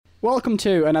Welcome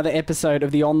to another episode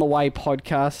of the On the Way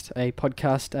podcast, a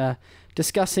podcast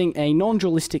discussing a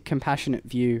non-dualistic, compassionate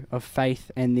view of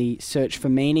faith and the search for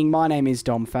meaning. My name is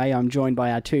Dom Fay. I'm joined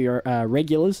by our two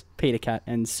regulars, Peter Catt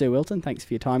and Sue Wilton. Thanks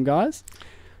for your time, guys.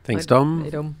 Thanks, Dom.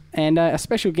 Hey, Dom. And a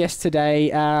special guest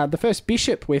today, the first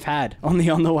bishop we've had on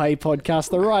the On the Way podcast,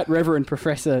 the Right Reverend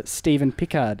Professor Stephen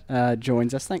Pickard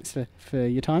joins us. Thanks for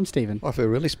your time, Stephen. I feel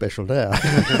really special now.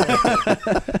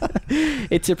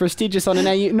 It's a prestigious honour.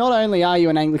 Now, not only are you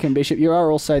an Anglican bishop, you are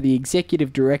also the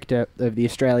Executive Director of the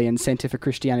Australian Centre for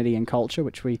Christianity and Culture,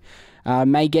 which we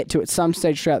may get to at some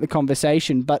stage throughout the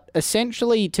conversation. But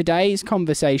essentially, today's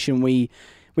conversation, we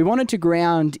wanted to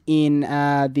ground in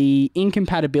the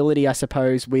incompatibility, I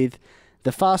suppose, with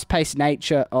the fast-paced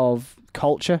nature of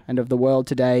culture and of the world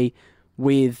today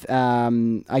with,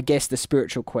 I guess, the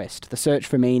spiritual quest, the search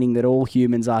for meaning that all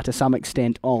humans are to some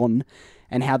extent on,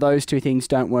 and how those two things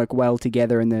don't work well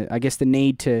together, and the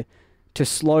need to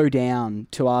slow down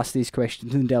to ask these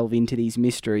questions and delve into these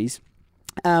mysteries.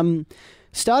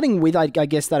 Starting with, I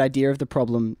guess, that idea of the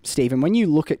problem, Stephen, when you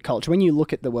look at culture, when you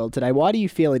look at the world today, why do you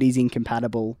feel it is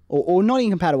incompatible, or not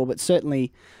incompatible, but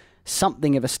certainly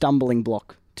something of a stumbling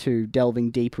block to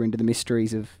delving deeper into the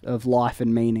mysteries of life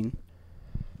and meaning?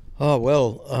 Oh,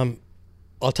 well,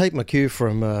 I'll take my cue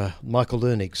from Michael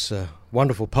Lernig's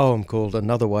wonderful poem called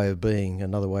Another Way of Being,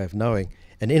 Another Way of Knowing.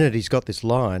 And in it, he's got this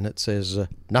line that says,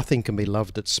 nothing can be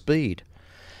loved at speed.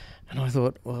 And I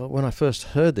thought, well, when I first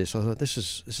heard this, I thought, this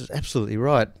is absolutely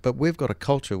right. But we've got a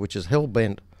culture which is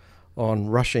hell-bent on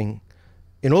rushing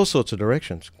in all sorts of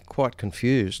directions, quite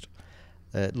confused.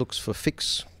 It looks for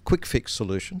quick fix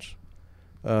solutions.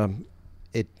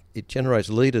 It generates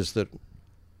leaders that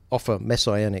offer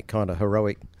messianic kind of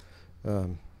heroic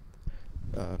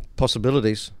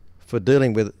possibilities for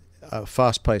dealing with a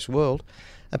fast-paced world.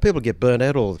 And people get burnt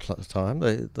out all the time.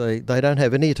 They don't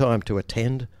have any time to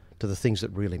attend to the things that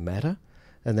really matter,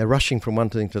 and they're rushing from one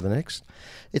thing to the next.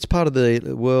 It's part of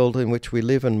the world in which we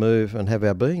live and move and have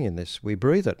our being in this. We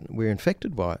breathe it. We're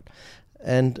infected by it.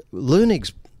 And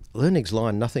Lernig's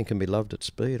line, nothing can be loved at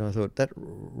speed, I thought that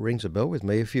rings a bell with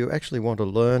me. If you actually want to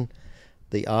learn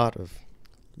the art of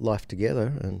life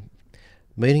together and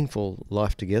meaningful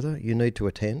life together, you need to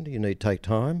attend, you need to take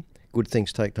time. Good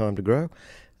things take time to grow.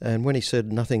 And when he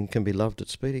said nothing can be loved at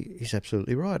speed, he's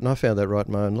absolutely right. And I found that right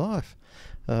in my own life.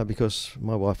 Because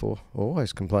my wife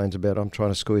always complains about I'm trying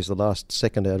to squeeze the last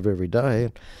second out of every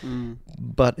day,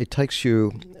 but it takes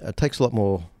a lot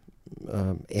more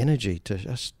energy to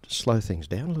just slow things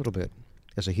down a little bit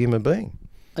as a human being.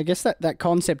 I guess that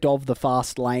concept of the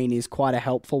fast lane is quite a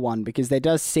helpful one, because there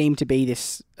does seem to be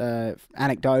this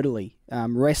anecdotally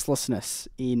restlessness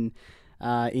in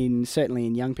certainly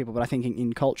in young people, but I think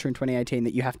in culture in 2018,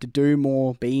 that you have to do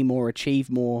more, be more,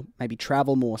 achieve more, maybe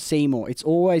travel more, see more. It's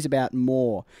always about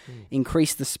more.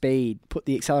 Increase the speed, put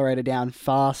the accelerator down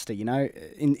faster,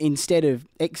 instead of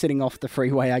exiting off the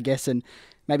freeway, I guess, and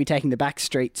maybe taking the back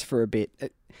streets for a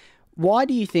bit. Why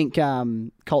do you think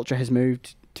culture has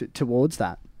moved towards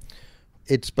that?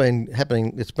 It's been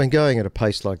happening. It's been going at a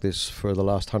pace like this for the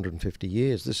last 150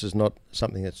 years. This is not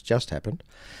something that's just happened.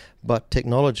 But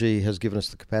technology has given us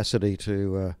the capacity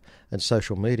to, and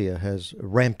social media has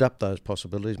ramped up those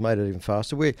possibilities, made it even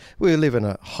faster. We live in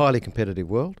a highly competitive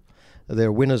world. There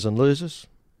are winners and losers,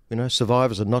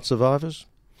 survivors and not survivors.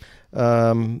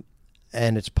 And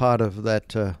it's part of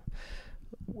that.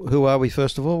 Who are we,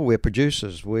 first of all? We're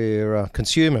producers, we're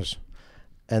consumers,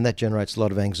 and that generates a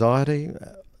lot of anxiety.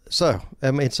 So,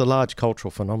 it's a large cultural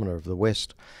phenomenon of the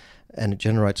West, and it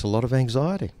generates a lot of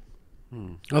anxiety.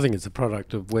 I think it's a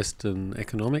product of Western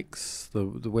economics.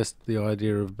 The West, the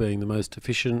idea of being the most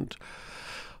efficient,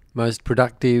 most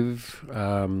productive,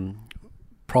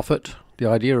 profit. The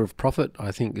idea of profit,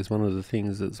 I think, is one of the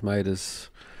things that's made us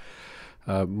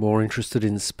more interested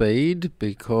in speed,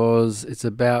 because it's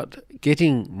about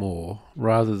getting more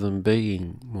rather than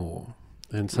being more.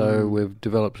 And so we've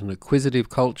developed an acquisitive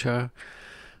culture,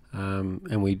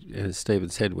 and we, as Stephen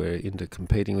said, we're into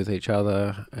competing with each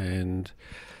other, and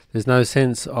there's no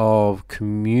sense of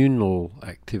communal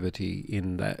activity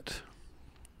in that.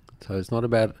 So it's not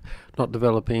about not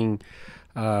developing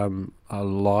a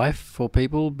life for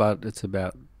people, but it's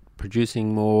about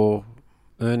producing more,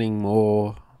 earning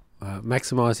more,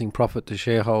 maximising profit to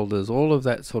shareholders. All of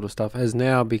that sort of stuff has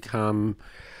now become,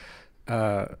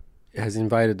 has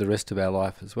invaded the rest of our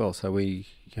life as well. So we've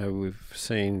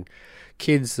seen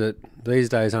kids that these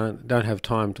days don't have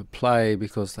time to play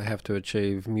because they have to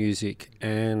achieve music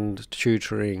and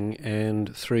tutoring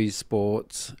and 3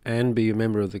 sports and be a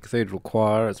member of the cathedral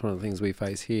choir. It's one of the things we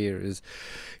face here is,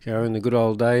 in the good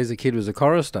old days, a kid was a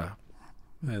chorister,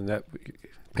 and that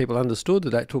people understood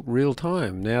that took real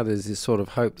time. Now there's this sort of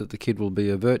hope that the kid will be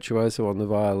a virtuoso on the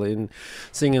violin,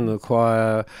 sing in the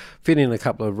choir, fit in a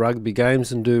couple of rugby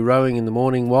games and do rowing in the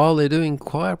morning while they're doing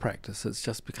choir practice. It's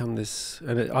just become this,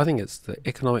 and I think it's the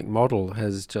economic model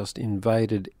has just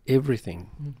invaded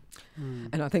everything.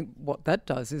 And I think what that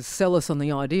does is sell us on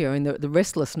the idea, and the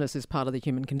restlessness is part of the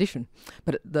human condition,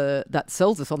 but that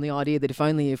sells us on the idea that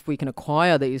if we can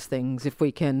acquire these things, if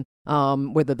we can,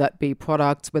 whether that be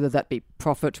products, whether that be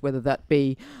profit, whether that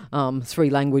be 3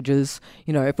 languages,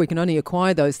 if we can only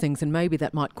acquire those things, then maybe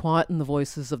that might quieten the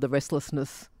voices of the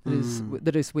restlessness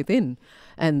that is within.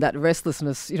 And that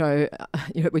restlessness,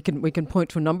 we can point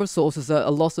to a number of sources, a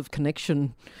loss of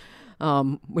connection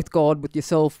with God, with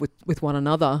yourself, with one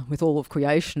another, with all of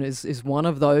creation is one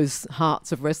of those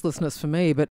hearts of restlessness for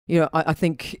me. But, I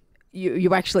think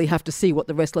you actually have to see what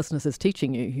the restlessness is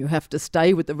teaching you. You have to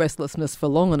stay with the restlessness for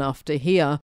long enough to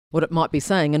hear what it might be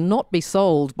saying and not be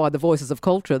sold by the voices of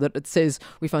culture that it says,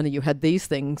 if only you had these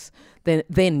things,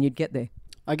 then you'd get there.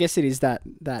 I guess it is that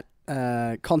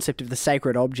concept of the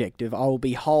sacred object of I'll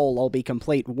be whole, I'll be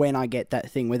complete when I get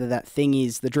that thing, whether that thing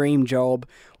is the dream job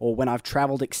or when I've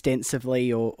travelled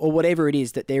extensively or whatever it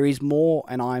is, that there is more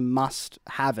and I must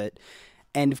have it.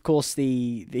 And of course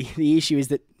the issue is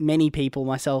that many people,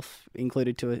 myself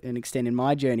included to an extent in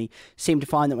my journey, seem to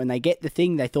find that when they get the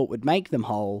thing they thought would make them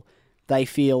whole, they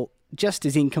feel just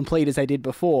as incomplete as they did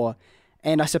before.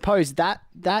 And I suppose that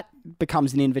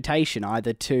becomes an invitation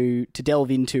either to delve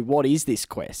into what is this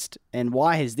quest and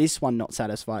why has this one not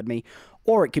satisfied me,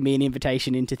 or it can be an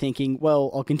invitation into thinking, well,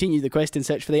 I'll continue the quest and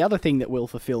search for the other thing that will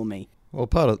fulfill me. Well,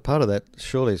 part of that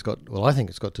surely I think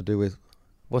it's got to do with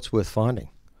what's worth finding.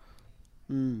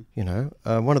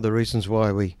 One of the reasons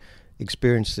why we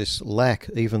experience this lack,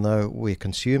 even though we're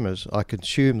consumers, I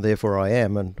consume, therefore I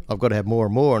am, and I've got to have more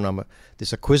and more, and I'm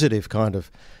this acquisitive kind of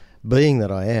being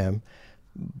that I am.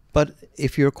 But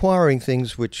if you're acquiring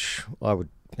things which I would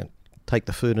take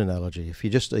the food analogy, if you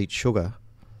just eat sugar,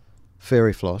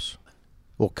 fairy floss,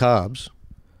 or carbs,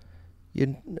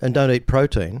 and don't eat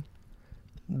protein,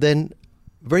 then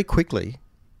very quickly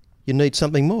you need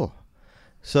something more.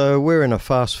 So we're in a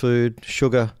fast food,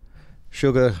 sugar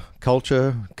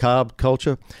culture, carb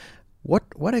culture.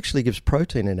 What actually gives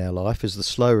protein in our life is the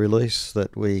slow release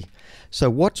that so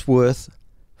what's worth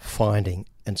finding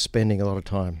and spending a lot of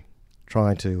time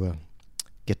trying to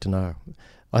get to know?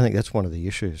 I think that's one of the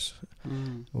issues.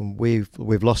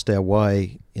 We've lost our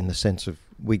way in the sense of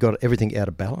we got everything out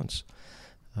of balance.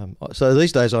 So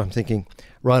these days I'm thinking,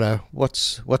 righto,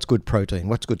 what's good protein?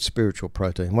 What's good spiritual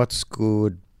protein? What's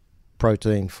good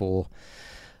protein for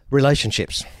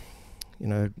relationships?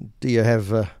 Do you have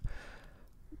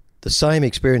the same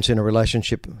experience in a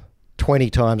relationship 20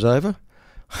 times over?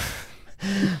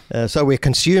 So we're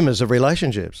consumers of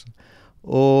relationships.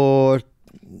 Or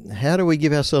how do we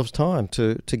give ourselves time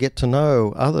to get to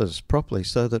know others properly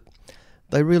so that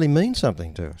they really mean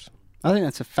something to us? I think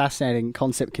that's a fascinating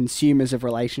concept, consumers of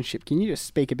relationship. Can you just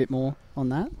speak a bit more on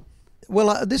that?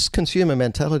 Well, this consumer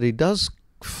mentality does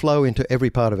flow into every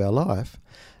part of our life.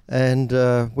 And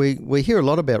we hear a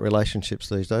lot about relationships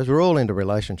these days. We're all into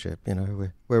relationship,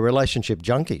 we're relationship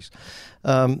junkies.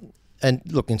 And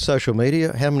look, in social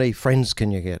media, how many friends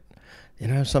can you get?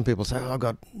 Some people say,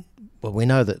 well, we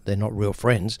know that they're not real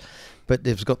friends, but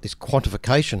they've got this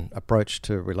quantification approach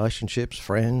to relationships,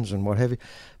 friends and what have you.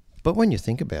 But when you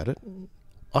think about it,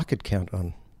 I could count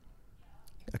on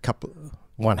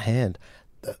one hand,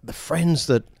 the friends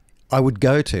that I would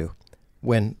go to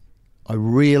when I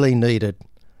really needed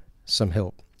some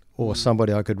help or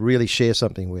somebody I could really share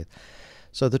something with.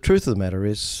 So the truth of the matter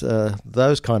is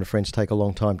those kind of friends take a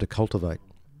long time to cultivate,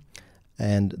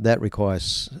 and that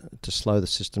requires to slow the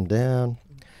system down,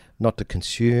 not to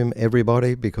consume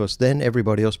everybody, because then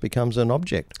everybody else becomes an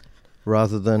object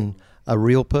rather than a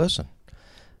real person.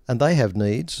 And they have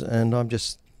needs, and I'm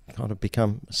just kind of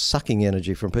become sucking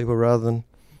energy from people rather than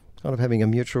kind of having a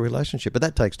mutual relationship. But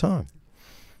that takes time.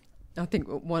 I think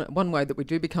one way that we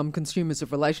do become consumers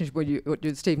of relationship,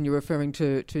 Stephen, you're referring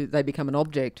to they become an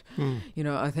object.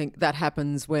 I think that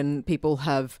happens when people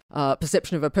have a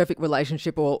perception of a perfect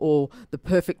relationship or the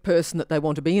perfect person that they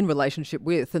want to be in relationship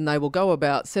with, and they will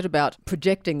set about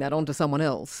projecting that onto someone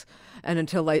else. And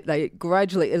until they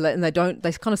gradually, and they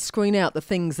kind of screen out the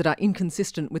things that are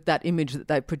inconsistent with that image that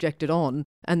they projected on.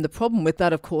 And the problem with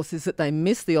that, of course, is that they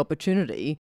miss the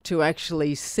opportunity to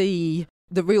actually see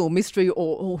the real mystery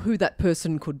or who that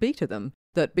person could be to them.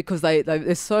 That because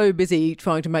they're so busy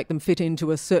trying to make them fit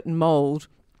into a certain mould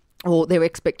or their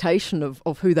expectation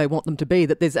of who they want them to be,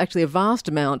 that there's actually a vast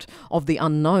amount of the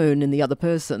unknown in the other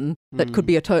person that could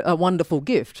be a wonderful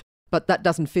gift. But that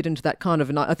doesn't fit into that kind of,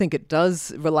 and I think it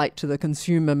does relate to the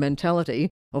consumer mentality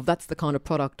of that's the kind of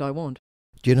product I want.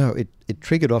 Do you know, it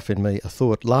triggered off in me a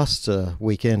thought. Last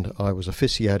weekend I was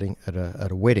officiating at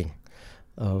a wedding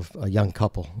of a young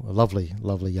couple, a lovely,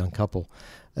 lovely young couple.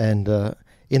 And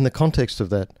in the context of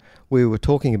that, we were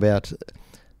talking about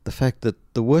the fact that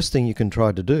the worst thing you can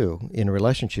try to do in a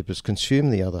relationship is consume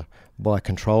the other by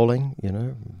controlling,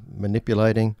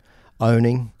 manipulating,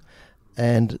 owning.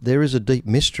 And there is a deep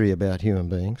mystery about human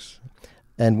beings.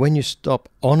 And when you stop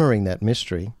honouring that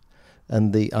mystery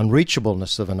and the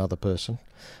unreachableness of another person,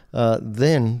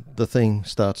 then the thing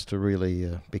starts to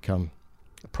really become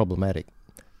problematic,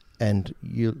 and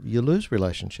you lose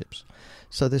relationships.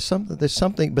 So there's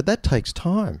something, but that takes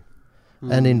time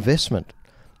and investment,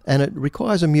 and it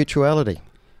requires a mutuality.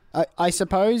 I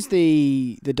suppose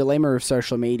the dilemma of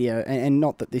social media, and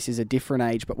not that this is a different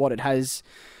age, but what it has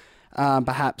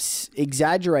perhaps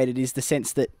exaggerated is the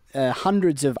sense that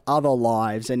hundreds of other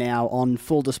lives are now on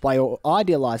full display, or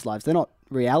idealised lives. They're not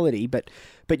reality, but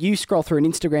you scroll through an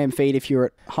Instagram feed if you're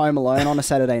at home alone on a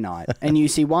Saturday night, and you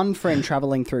see one friend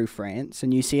travelling through France,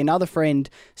 and you see another friend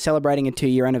celebrating a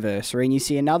 2-year anniversary, and you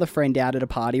see another friend out at a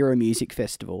party or a music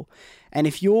festival. And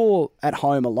if you're at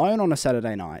home alone on a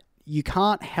Saturday night, you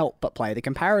can't help but play the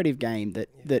comparative game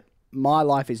that my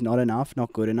life is not enough,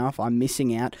 not good enough. I'm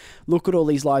missing out. Look at all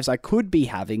these lives I could be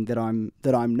having that I'm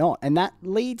not, and that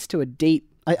leads to a deep.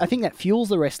 I think that fuels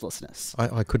the restlessness.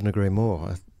 I couldn't agree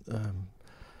more.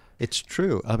 It's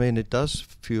true. I mean, it does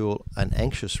fuel an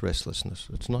anxious restlessness.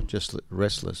 It's not just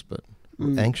restless, but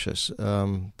anxious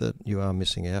that you are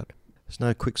missing out. There's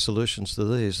no quick solutions to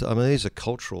these. I mean, these are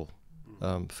cultural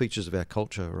features of our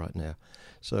culture right now.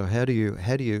 So how do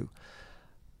you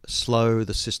slow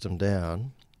the system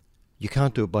down? You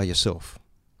can't do it by yourself.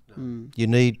 You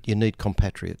need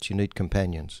compatriots. You need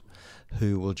companions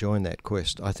who will join that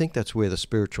quest. I think that's where the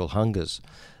spiritual hungers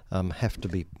have to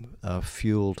be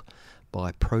fueled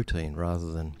by protein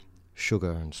rather than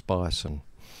sugar and spice and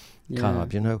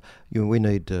carb. We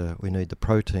need the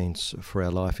proteins for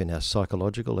our life in our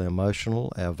psychological, our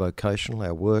emotional, our vocational,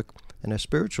 our work, and our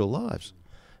spiritual lives.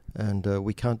 And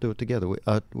we can't do it together.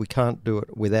 We can't do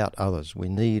it without others. We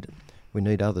need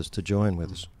others to join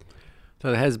with us. So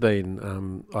there has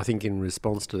been, I think in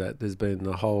response to that, there's been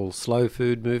the whole slow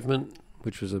food movement,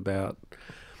 which was about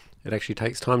it actually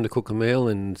takes time to cook a meal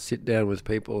and sit down with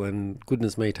people, and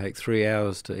goodness me, take 3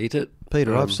 hours to eat it.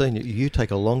 Peter, I've seen you take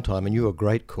a long time, and you're a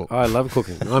great cook. I love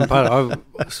cooking.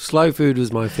 Slow food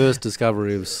was my first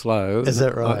discovery of slow. Is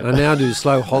that right? I now do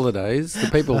slow holidays.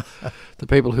 The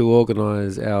people who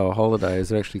organise our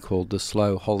holidays are actually called the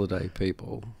slow holiday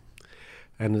people,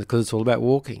 and because it's all about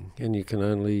walking, and you can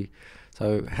only.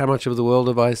 So how much of the world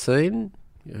have I seen?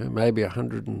 Maybe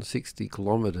 160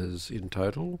 kilometres in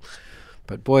total.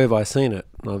 But boy, have I seen it.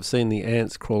 I've seen the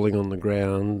ants crawling on the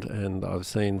ground, and I've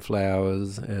seen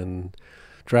flowers and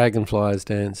dragonflies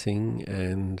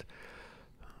dancing,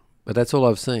 but that's all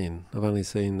I've seen. I've only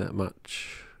seen that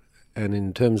much. And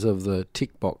in terms of the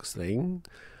tick box thing,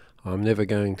 I'm never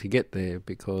going to get there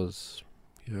because,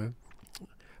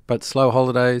 but slow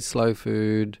holidays, slow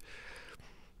food,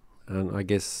 and I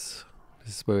guess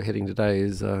this is where we're heading today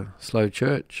is slow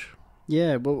church.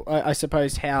 Yeah, well, I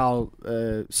suppose how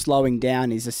slowing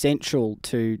down is essential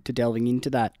to delving into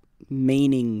that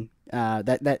meaning,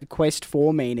 that quest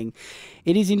for meaning.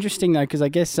 It is interesting, though, because I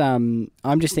guess I'm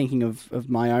just thinking of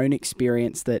my own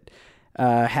experience that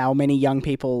how many young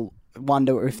people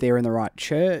wonder if they're in the right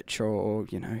church or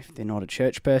if they're not a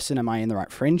church person, am I in the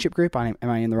right friendship group? Am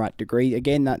I in the right degree?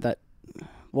 Again, that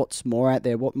what's more out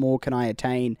there? What more can I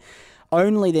attain?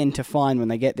 Only then to find when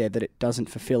they get there that it doesn't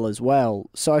fulfill as well.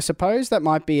 So I suppose that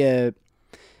might be an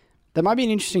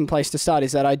interesting place to start,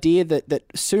 is that idea that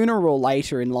sooner or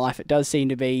later in life, it does seem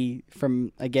to be,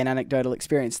 from, again, anecdotal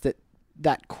experience,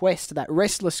 that quest, that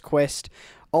restless quest,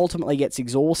 ultimately gets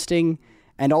exhausting,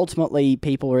 and ultimately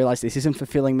people realise this isn't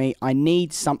fulfilling me, I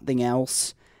need something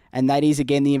else, and that is,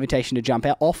 again, the invitation to jump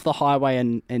out off the highway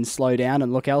and slow down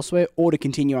and look elsewhere, or to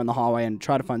continue on the highway and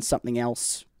try to find something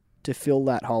else to fill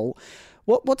that hole.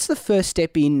 What's the first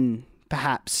step in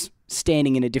perhaps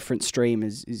standing in a different stream,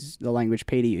 is the language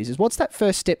Peter uses? What's that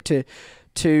first step to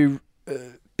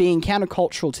being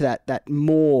countercultural to that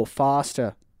more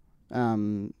faster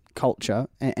culture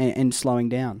and slowing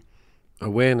down?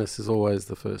 Awareness is always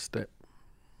the first step,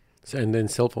 and then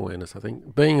self-awareness. I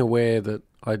think being aware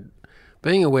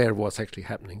of what's actually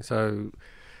happening. So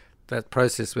that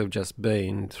process we've just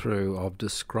been through of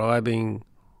describing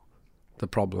the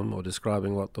problem or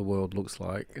describing what the world looks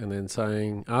like, and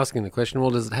then asking the question, well,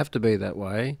 does it have to be that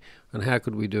way, and how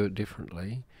could we do it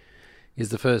differently, is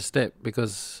the first step,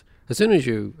 because As soon as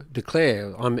you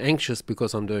declare, I'm anxious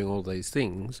because I'm doing all these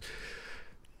things,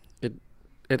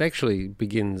 it actually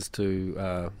begins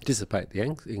to dissipate the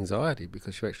anxiety,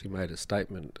 because you actually made a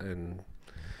statement, and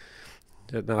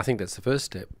I think that's the first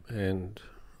step. And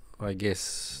I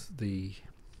guess the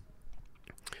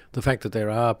fact that there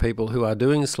are people who are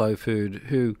doing slow food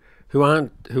who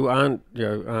aren't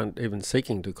even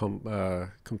seeking to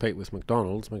compete with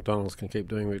McDonald's. McDonald's can keep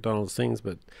doing McDonald's things,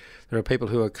 but there are people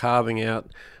who are carving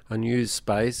out a new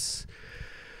space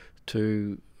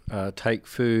to take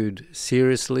food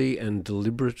seriously and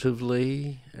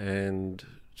deliberatively, and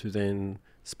to then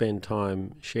spend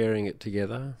time sharing it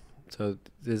together. So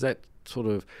there's that sort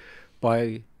of,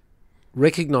 by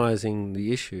recognising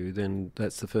the issue, then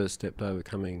that's the first step to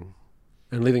overcoming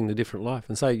and living the different life.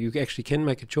 And say you actually can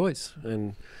make a choice,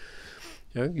 and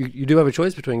you do have a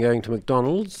choice between going to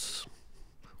McDonald's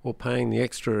or paying the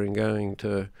extra and going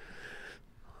to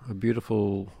a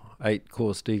beautiful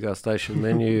 8-course degustation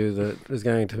menu that is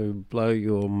going to blow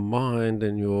your mind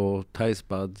and your taste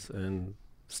buds and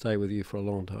stay with you for a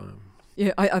long time.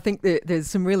 Yeah, I think there's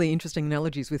some really interesting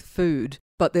analogies with food,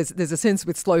 but there's a sense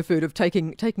with slow food of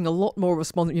taking a lot more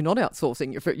responsibility. You're not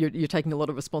outsourcing. You're taking a lot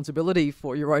of responsibility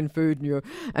for your own food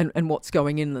and what's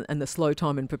going in, and the slow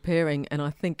time in preparing. And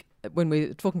I think when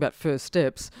we're talking about first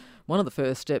steps, one of the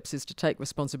first steps is to take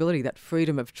responsibility, that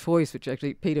freedom of choice, which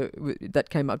actually, Peter, that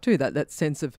came up too, that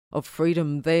sense of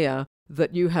freedom there,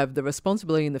 that you have the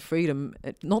responsibility and the freedom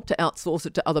not to outsource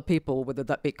it to other people, whether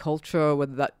that be culture,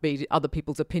 whether that be other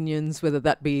people's opinions, whether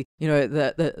that be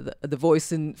the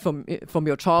voice from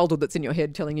your childhood that's in your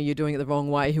head telling you you're doing it the wrong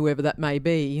way, whoever that may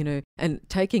be, and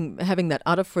having that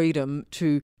utter freedom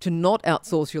to not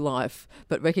outsource your life,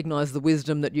 but recognise the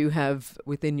wisdom that you have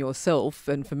within yourself.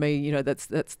 And for me, that's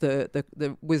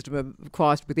the wisdom of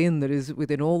Christ within, that is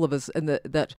within all of us, and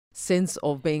that sense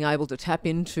of being able to tap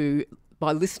into,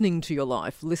 by listening to your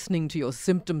life, listening to your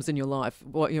symptoms in your life.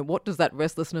 What does that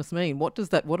restlessness mean?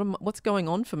 What's going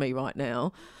on for me right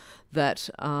now that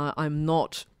I'm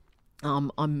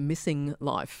missing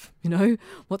life?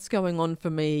 What's going on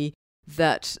for me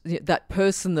that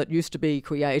person that used to be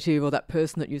creative, or that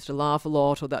person that used to laugh a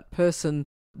lot, or that person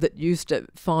that used to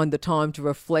find the time to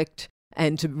reflect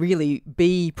and to really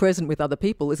be present with other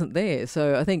people isn't there.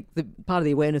 So I think the part of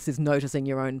the awareness is noticing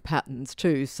your own patterns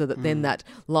too, so that then that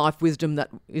life wisdom that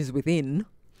is within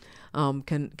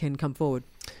can come forward.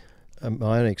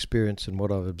 My own experience and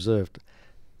what I've observed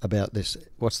about this,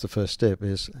 what's the first step,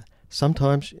 is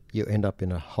sometimes you end up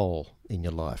in a hole in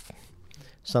your life.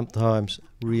 Sometimes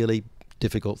really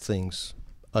difficult things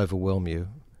overwhelm you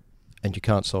and you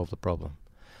can't solve the problem.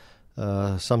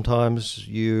 Sometimes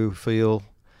you feel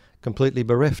completely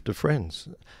bereft of friends.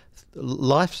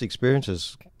 Life's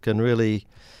experiences can really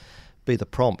be the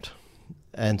prompt,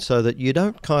 and so that you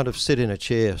don't kind of sit in a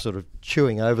chair sort of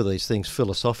chewing over these things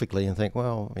philosophically and think,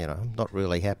 well, I'm not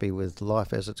really happy with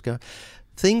life as it's going.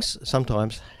 Things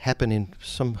sometimes happen in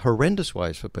some horrendous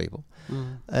ways for people,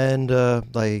 and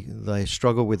they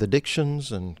struggle with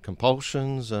addictions and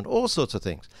compulsions and all sorts of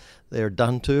things they're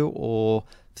done to, or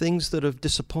things that have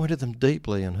disappointed them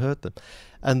deeply and hurt them.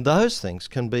 And those things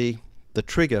can be the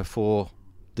trigger for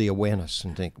the awareness,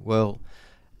 and think, well,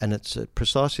 and it's at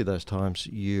precisely those times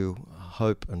you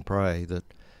hope and pray that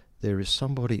there is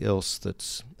somebody else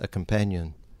that's a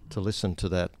companion to listen to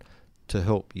that, to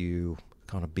help you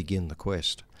kind of begin the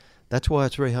quest. That's why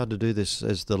it's very hard to do this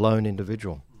as the lone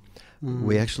individual.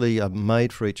 We actually are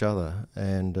made for each other,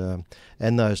 and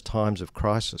those times of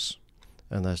crisis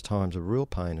and those times of real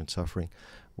pain and suffering,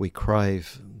 we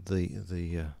crave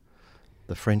the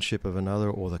friendship of another,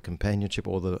 or the companionship,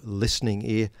 or the listening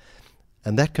ear,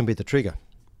 and that can be the trigger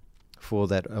for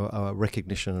that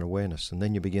recognition and awareness, and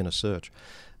then you begin a search.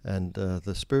 And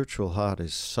the spiritual heart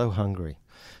is so hungry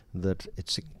that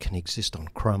it can exist on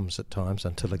crumbs at times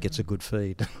until it gets a good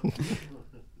feed.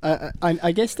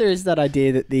 I guess there is that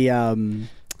idea that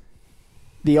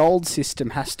the old system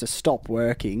has to stop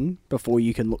working before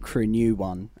you can look for a new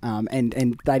one,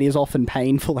 and that is often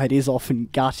painful. That is often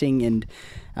gutting, and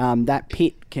that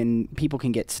pit people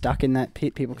can get stuck in that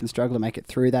pit. People can struggle to make it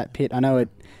through that pit. I know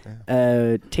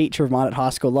a teacher of mine at high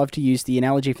school loved to use the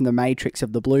analogy from the Matrix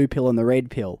of the blue pill and the red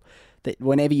pill. That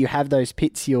whenever you have those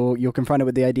pits, you're confronted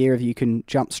with the idea of you can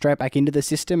jump straight back into the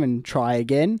system and try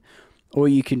again, or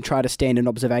you can try to stand in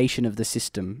observation of the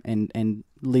system and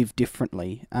live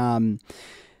differently. And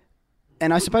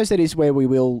I suppose that is where we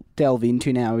will delve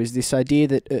into now, is this idea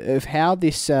that of how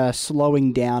this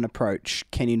slowing down approach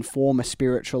can inform a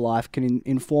spiritual life, can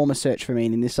inform a search for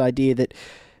meaning. This idea that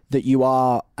you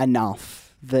are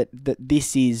enough, that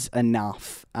this is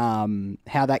enough.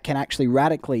 How that can actually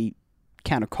radically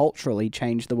counterculturally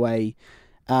change the way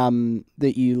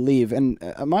that you live. And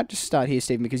I might just start here,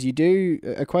 Stephen, because you do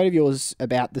a quote of yours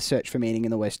about the search for meaning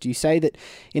in the West. You say that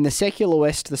in the secular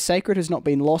West, the sacred has not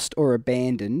been lost or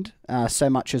abandoned so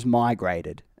much as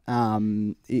migrated.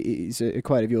 Is a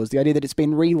quote of yours. The idea that it's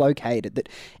been relocated, that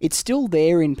it's still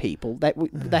there in people, that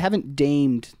they haven't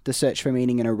deemed the search for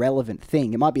meaning an irrelevant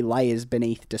thing. It might be layers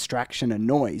beneath distraction and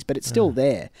noise, but it's still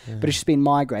there. But it's just been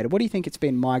migrated. What do you think it's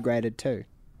been migrated to?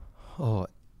 Oh,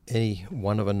 any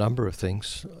one of a number of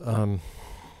things.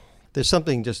 There's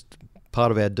something just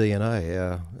part of our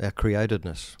DNA, our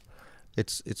createdness.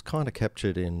 It's kind of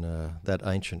captured in that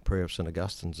ancient prayer of St.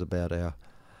 Augustine's about our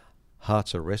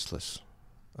hearts are restless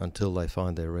until they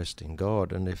find their rest in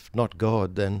God. And if not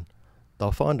God, then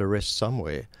they'll find a rest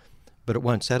somewhere, but it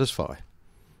won't satisfy.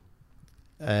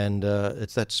 And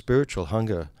it's that spiritual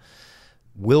hunger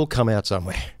will come out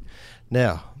somewhere.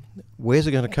 Now, where's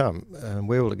it going to come?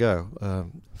 Where will it go?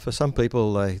 For some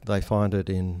people, they find it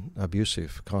in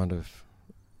abusive kind of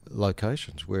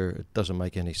locations where it doesn't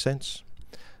make any sense.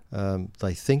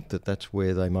 They think that that's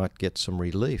where they might get some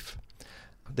relief.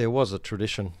 There was a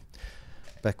tradition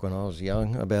back when I was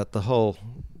young about the whole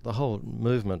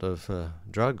movement of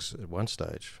drugs at one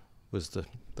stage was the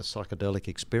psychedelic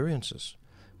experiences,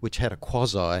 which had a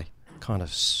quasi kind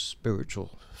of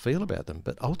spiritual feel about them,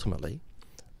 but ultimately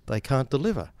they can't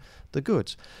deliver the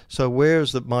goods. So where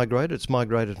is it migrated? It's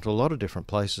migrated into a lot of different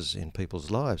places in people's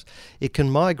lives. It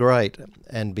can migrate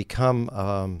and become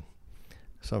a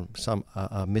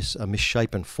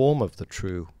misshapen form of the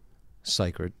true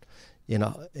sacred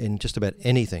in just about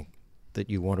anything that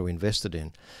you want to invest it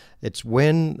in. It's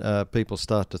when people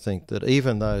start to think that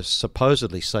even those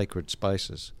supposedly sacred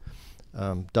spaces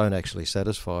don't actually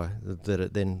satisfy, that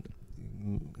it then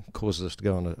causes us to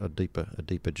go on a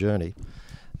deeper journey.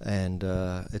 And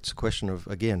it's a question of,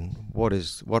 again, what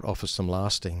offers some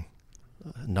lasting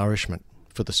nourishment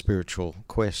for the spiritual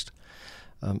quest.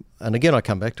 And again, I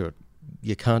come back to it.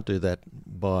 You can't do that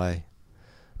by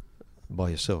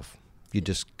yourself. You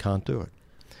just can't do it.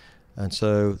 And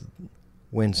so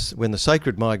when the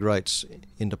sacred migrates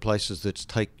into places that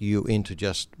take you into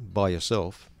just by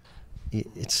yourself,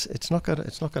 it's not going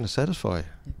to satisfy,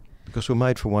 because we're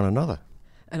made for one another.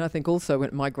 And I think also when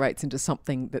it migrates into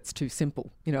something that's too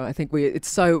simple, I think we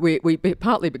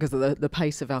partly because of the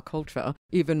pace of our culture,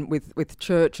 even with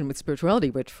church and with spirituality,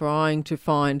 we're trying to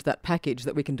find that package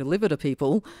that we can deliver to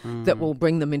people that will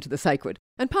bring them into the sacred.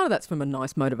 And part of that's from a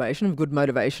nice motivation, of good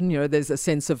motivation. There's a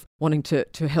sense of wanting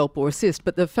to help or assist.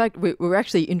 But the fact we're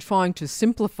actually in trying to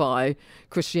simplify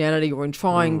Christianity, or in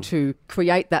trying to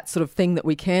create that sort of thing that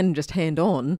we can just hand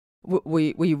on,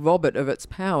 we rob it of its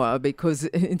power, because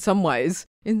in some ways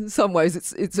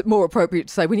it's more appropriate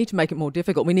to say we need to make it more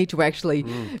difficult. We need to actually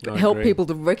help people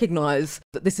to recognise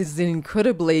that this is an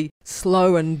incredibly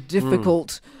slow and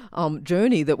difficult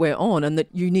journey that we're on, and that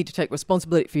you need to take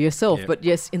responsibility for yourself, but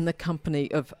yes, in the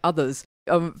company of others.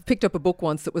 I picked up a book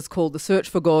once that was called The Search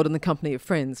for God in the Company of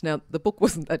Friends. Now, the book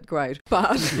wasn't that great,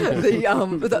 but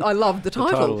I loved the title. The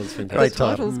title was fantastic. The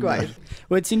title's great.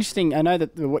 Well, it's interesting. I know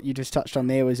that what you just touched on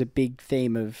there was a big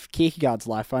theme of Kierkegaard's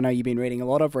life. I know you've been reading a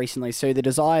lot of recently. So the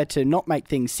desire to not make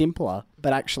things simpler,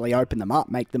 but actually open them up,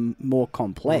 make them more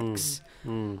complex.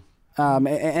 And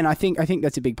I think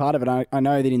that's a big part of it. I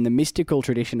know that in the mystical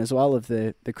tradition as well of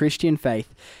the Christian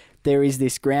faith, there is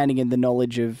this grounding in the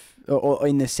knowledge of, or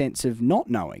in the sense of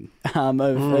not knowing,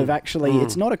 of actually,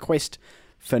 it's not a quest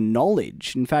for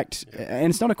knowledge. In fact, and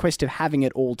it's not a quest of having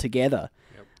it all together.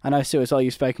 Yep. I know, Sue, as well,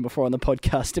 you've spoken before on the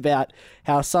podcast about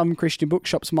how some Christian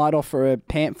bookshops might offer a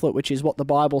pamphlet which is what the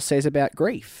Bible says about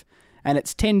grief. And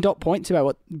it's 10 dot points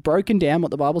about broken down what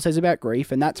the Bible says about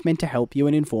grief, and that's meant to help you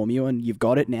and inform you, and you've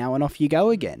got it now, and off you go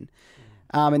again.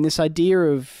 And this idea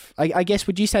of, I guess,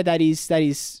 would you say that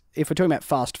is, if we're talking about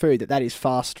fast food, that is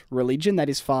fast religion, that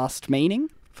is fast meaning?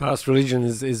 Fast religion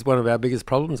is one of our biggest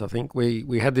problems, I think.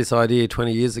 We had this idea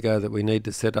 20 years ago that we need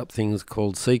to set up things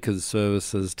called seekers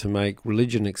services to make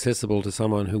religion accessible to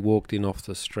someone who walked in off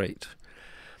the street.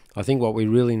 I think what we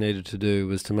really needed to do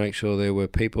was to make sure there were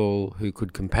people who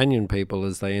could companion people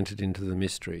as they entered into the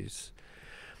mysteries.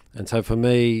 And so for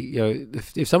me,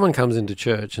 if someone comes into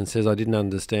church and says, I didn't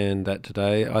understand that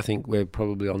today, I think we're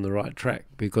probably on the right track,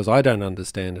 because I don't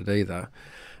understand it either.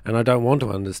 And I don't want to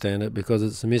understand it, because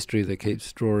it's a mystery that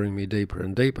keeps drawing me deeper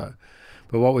and deeper.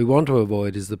 But what we want to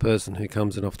avoid is the person who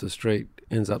comes in off the street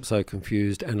ends up so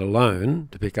confused and alone,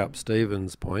 to pick up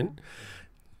Stephen's point,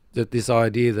 that this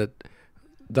idea that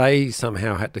they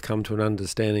somehow had to come to an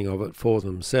understanding of it for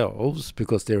themselves,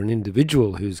 because they're an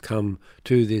individual who's come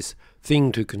to this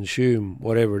thing to consume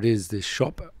whatever it is this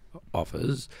shop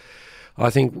offers. I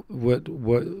think what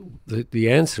the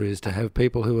answer is to have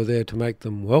people who are there to make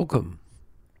them welcome.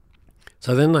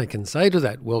 So then they can say to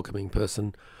that welcoming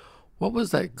person, what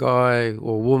was that guy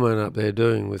or woman up there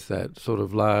doing with that sort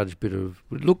of large bit of,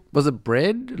 was it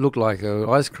bread? It looked like an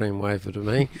ice cream wafer to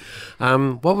me.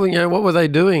 What were they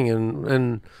doing,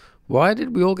 and why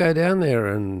did we all go down there,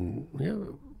 and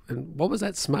what was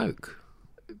that smoke?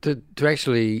 To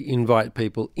actually invite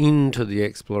people into the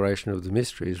exploration of the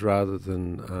mysteries rather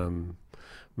than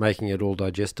making it all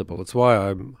digestible. It's why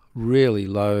I really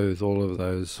loathe all of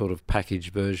those sort of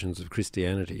packaged versions of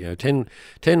Christianity.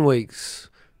 10 weeks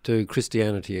to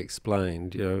Christianity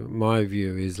Explained. My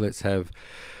view is let's have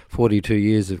 42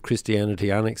 years of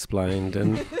Christianity Unexplained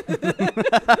and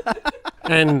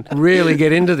and really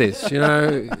get into this.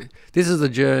 This is a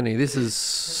journey. This is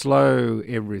slow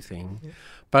everything.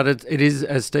 But it is,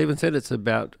 as Stephen said, it's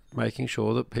about making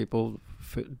sure that people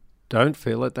don't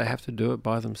feel that they have to do it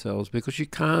by themselves, because you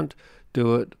can't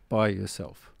do it by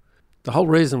yourself. The whole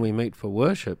reason we meet for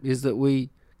worship is that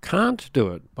we can't do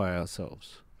it by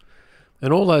ourselves.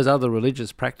 And all those other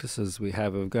religious practices we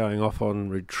have of going off on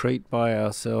retreat by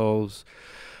ourselves,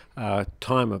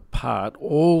 time apart,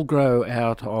 all grow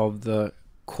out of the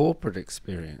corporate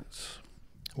experience.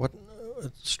 What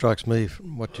strikes me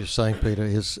from what you're saying, Peter,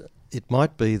 is it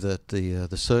might be that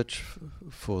the search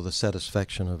for the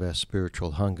satisfaction of our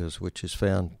spiritual hungers, which is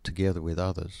found together with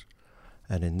others,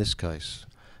 and in this case,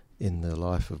 in the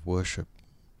life of worship,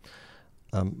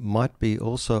 might be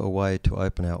also a way to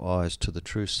open our eyes to the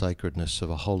true sacredness of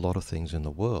a whole lot of things in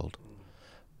the world,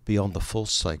 beyond the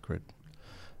false sacred.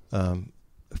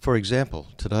 For example,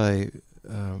 today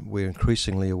we're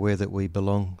increasingly aware that we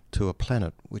belong to a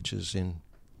planet which is in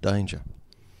danger.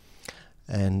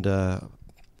 And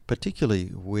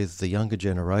particularly with the younger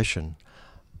generation,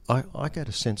 I get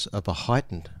a sense of a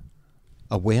heightened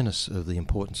awareness of the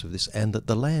importance of this, and that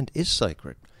the land is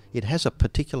sacred. It has a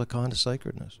particular kind of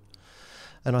sacredness.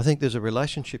 And I think there's a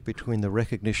relationship between the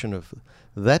recognition of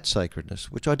that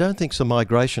sacredness, which I don't think is a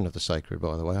migration of the sacred,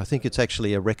 by the way. I think it's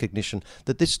actually a recognition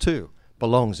that this too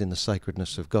belongs in the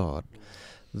sacredness of God,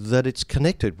 that it's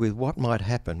connected with what might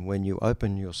happen when you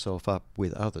open yourself up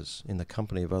with others, in the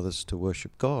company of others, to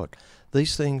worship God.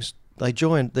 These things, they're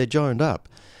joined up.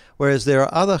 Whereas there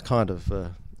are other kind of,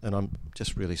 and I'm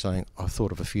just really saying, I've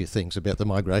thought of a few things about the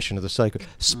migration of the sacred.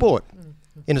 Sport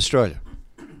in Australia,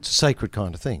 it's a sacred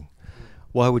kind of thing.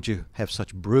 Why would you have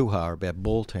such brouhaha about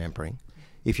ball tampering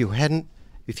if you hadn't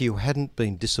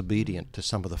been disobedient to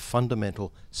some of the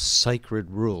fundamental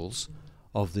sacred rules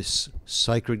of this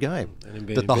sacred game? And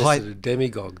been invested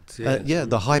demigods. Yes.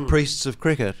 The high priests of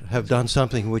cricket have done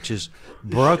something which is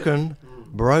broken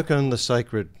the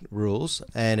sacred rules,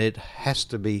 and it has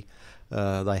to be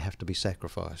they have to be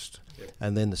sacrificed. Yep.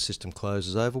 And then the system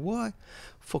closes over. Why?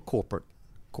 For corporate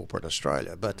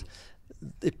Australia, but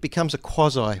it becomes a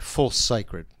quasi-false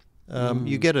sacred.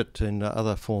 You get it in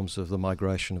other forms of the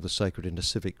migration of the sacred into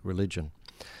civic religion.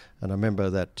 And I remember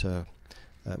that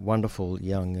wonderful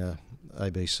young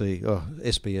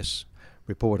SBS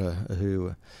reporter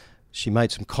who she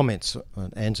made some comments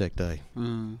on Anzac Day,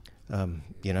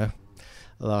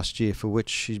 last year, for which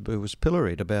she was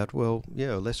pilloried about,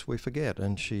 lest we forget.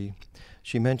 And she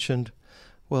mentioned,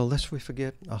 lest we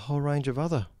forget a whole range of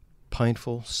other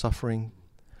painful, suffering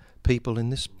people in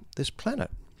this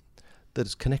planet that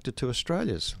is connected to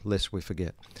Australia's, lest we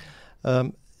forget.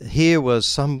 Here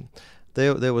was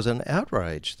there was an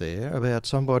outrage there about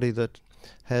somebody that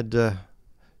had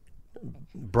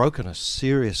broken a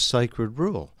serious sacred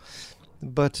rule,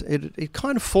 but it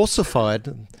kind of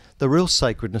falsified the real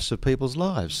sacredness of people's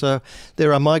lives. So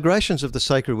there are migrations of the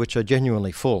sacred which are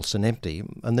genuinely false and empty,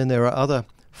 and then there are other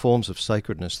forms of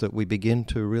sacredness that we begin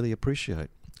to really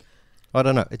appreciate. I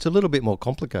don't know. It's a little bit more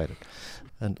complicated,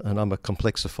 and I'm a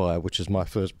complexifier, which is my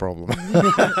first problem.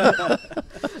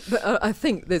 But I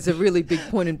think there's a really big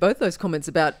point in both those comments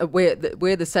about where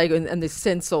the sacred and this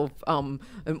sense of and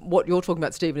what you're talking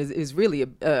about, Stephen, is really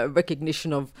a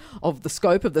recognition of the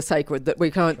scope of the sacred, that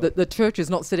we can't. That the church is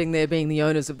not sitting there being the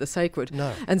owners of the sacred.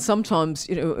 No. And sometimes,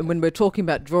 when we're talking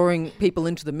about drawing people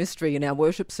into the mystery in our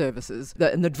worship services,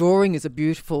 and the drawing is a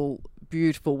beautiful,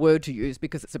 beautiful word to use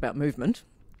because it's about movement.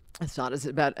 It's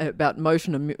about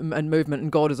motion and movement, and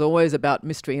God is always about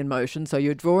mystery and motion. So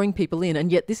you're drawing people in,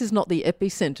 and yet this is not the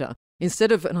epicenter.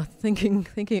 Instead of, and I'm thinking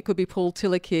it could be Paul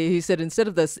Tillich here, he said instead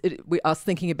of this, us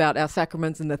thinking about our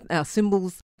sacraments and our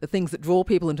symbols, the things that draw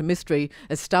people into mystery,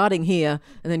 as starting here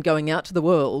and then going out to the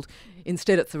world.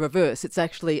 Instead, it's the reverse. It's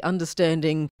actually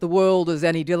understanding the world, as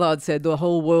Annie Dillard said, the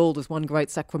whole world is one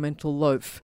great sacramental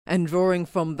loaf. and drawing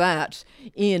from that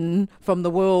from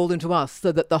the world into us,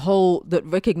 so that that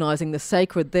recognizing the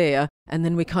sacred there, and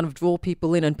then we kind of draw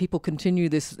people in, and people continue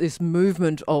this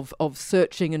movement of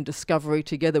searching and discovery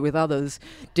together with others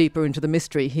deeper into the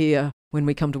mystery here when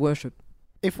we come to worship.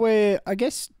 If we're, I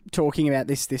guess, talking about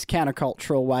this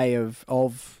countercultural way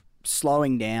of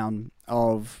slowing down,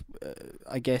 of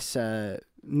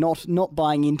not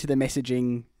buying into the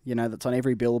messaging, that's on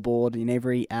every billboard, in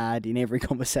every ad, in every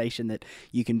conversation, that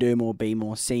you can do more, be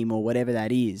more, see more, whatever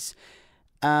that is.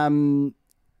 And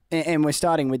we're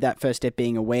starting with that first step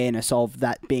being awareness of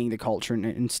that being the culture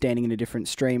and standing in a different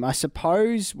stream. I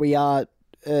suppose we are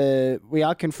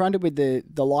confronted with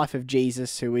the life of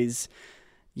Jesus, who is,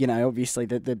 obviously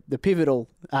the pivotal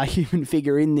human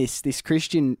figure in this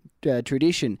Christian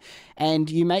tradition. And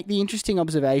you make the interesting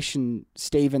observation,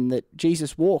 Stephen, that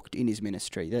Jesus walked in his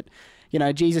ministry, that,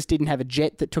 Jesus didn't have a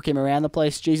jet that took him around the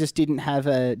place. Jesus didn't have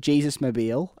a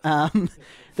Jesus-mobile.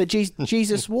 That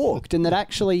Jesus walked, and that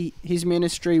actually his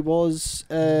ministry was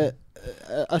a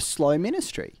slow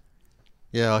ministry.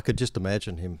 Yeah, I could just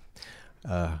imagine him.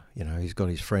 He's got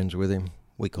his friends with him.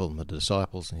 We call them the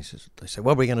disciples, and they say,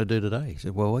 "What are we going to do today?" He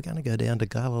said, "Well, we're going to go down to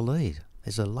Galilee.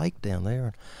 There's a lake down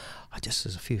there, and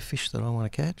there's a few fish that I want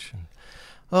to catch." And,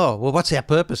 "Oh, well, what's our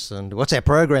purpose and what's our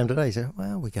program today?" He said,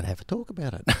 "Well, we're going to have a talk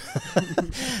about it."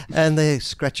 And they're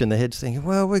scratching their heads thinking,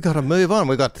 "Well, we've got to move on.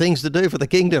 We've got things to do for the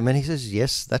kingdom." And he says,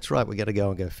 "Yes, that's right. We're going to go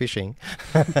and go fishing."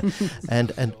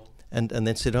 and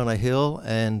then sit on a hill,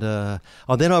 and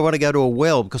then I want to go to a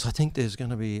well, because I think there's going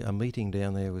to be a meeting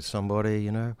down there with somebody,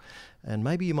 and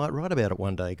maybe you might write about it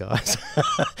one day, guys.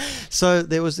 So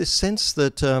there was this sense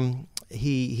that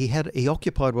he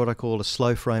occupied what I call a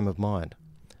slow frame of mind,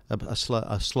 a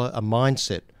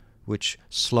mindset which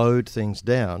slowed things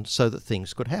down so that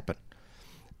things could happen.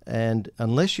 And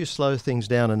unless you slow things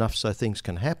down enough so things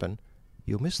can happen,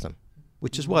 you'll miss them,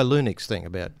 which is why Lunick's thing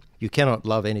about you cannot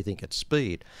love anything at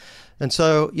speed. And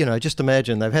so, just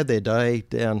imagine they've had their day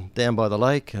down by the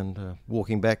lake and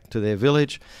walking back to their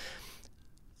village.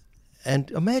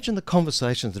 And imagine the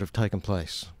conversations that have taken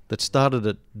place that started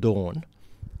at dawn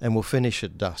and will finish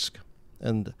at dusk.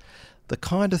 And the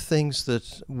kind of things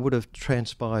that would have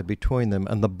transpired between them,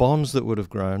 and the bonds that would have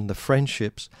grown, the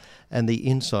friendships and the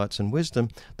insights and wisdom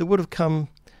that would have come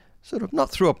sort of not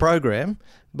through a program,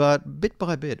 but bit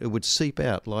by bit it would seep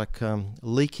out like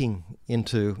leaking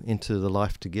into the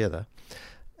life together.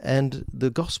 And the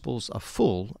Gospels are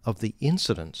full of the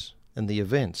incidents and the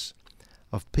events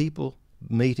of people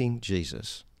meeting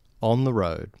Jesus on the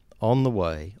road, on the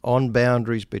way, on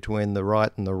boundaries between the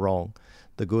right and the wrong,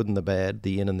 the good and the bad,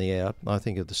 the in and the out. I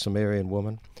think of the Samaritan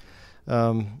woman,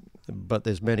 but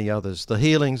there's many others. The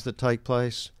healings that take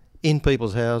place in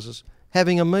people's houses,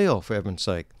 having a meal, for heaven's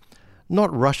sake,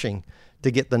 not rushing to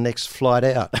get the next flight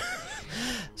out.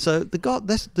 So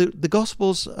the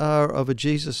Gospels are of a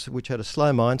Jesus which had a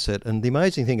slow mindset, and the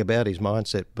amazing thing about his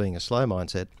mindset being a slow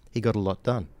mindset, he got a lot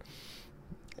done.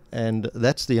 And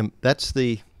that's the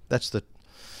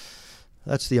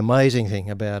amazing thing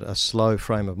about a slow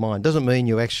frame of mind. Doesn't mean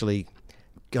you actually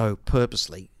go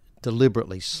purposely,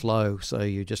 deliberately slow so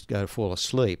you just go fall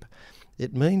asleep.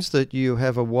 It means that you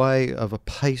have a way of a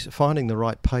pace, finding the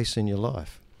right pace in your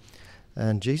life.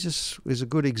 And Jesus is a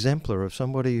good exemplar of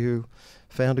somebody who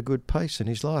found a good pace in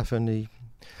his life. And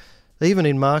even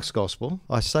in Mark's Gospel,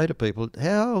 I say to people,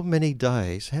 how many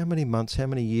days, how many months, how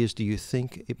many years do you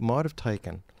think it might have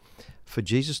taken for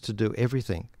Jesus to do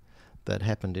everything that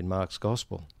happened in Mark's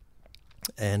Gospel?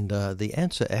 And the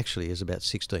answer actually is about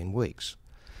 16 weeks,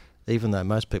 even though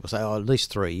most people say, at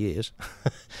least 3 years.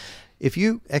 If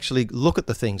you actually look at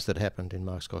the things that happened in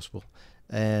Mark's Gospel,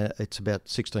 it's about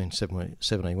 16,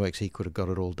 17 weeks. He could have got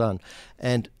it all done.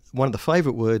 And one of the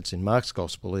favourite words in Mark's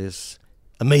Gospel is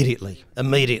immediately.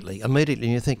 And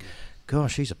you think,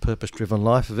 gosh, he's a purpose-driven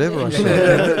life if ever I saw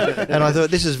it. And I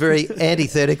thought, this is very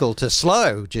antithetical to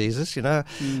slow, Jesus,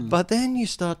 But then you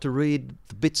start to read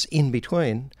the bits in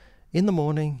between. In the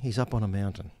morning, he's up on a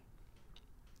mountain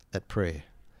at prayer.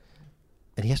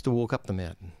 And he has to walk up the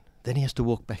mountain. Then he has to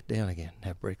walk back down again and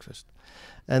have breakfast.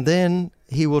 And then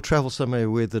he will travel somewhere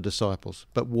with the disciples,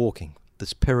 but walking,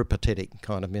 this peripatetic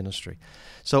kind of ministry.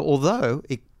 So although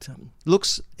it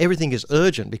looks, everything is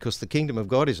urgent because the kingdom of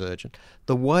God is urgent,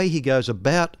 the way he goes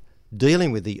about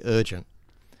dealing with the urgent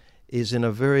is in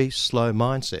a very slow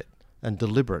mindset and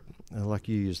deliberate. Like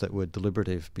you used that word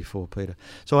deliberative before, Peter.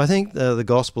 So I think the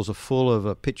Gospels are full of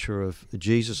a picture of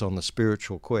Jesus on the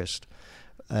spiritual quest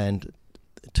and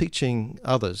teaching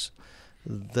others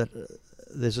that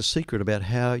there's a secret about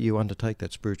how you undertake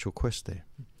that spiritual quest there.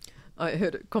 I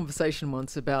heard a conversation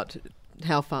once about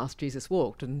how fast Jesus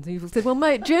walked. And he said, well,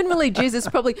 mate, generally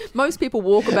most people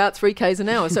walk about 3 k's an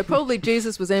hour. So probably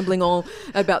Jesus was ambling on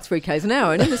at about 3 k's an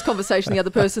hour. And in this conversation, the other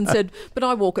person said, but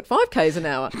I walk at 5 k's an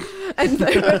hour. And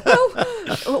they went,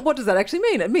 well, what does that actually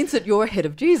mean? It means that you're ahead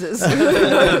of Jesus.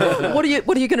 What are you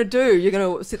going to do? You're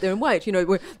going to sit there and wait.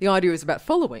 Where the idea is about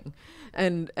following.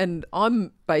 And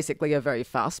I'm basically a very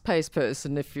fast-paced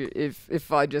person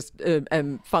if I just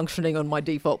am functioning on my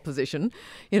default position,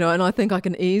 and I think I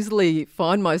can easily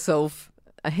find myself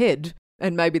ahead.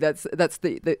 And maybe that's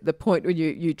the point when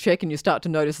you check and you start to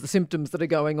notice the symptoms that are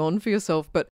going on for yourself.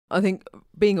 But I think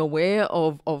being aware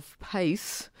of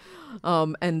pace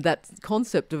and that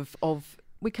concept of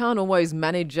we can't always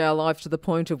manage our life to the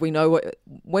point of we know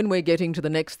when we're getting to the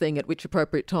next thing at which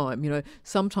appropriate time.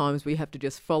 Sometimes we have to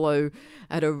just follow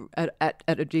at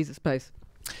a Jesus pace.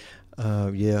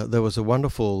 There was a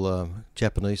wonderful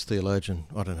Japanese theologian,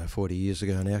 40 years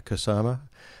ago now, Kusama.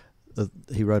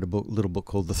 He wrote a little book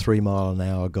called The 3 Mile an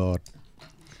Hour God.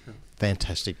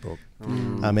 Fantastic book.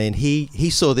 I mean, he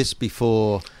saw this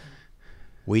before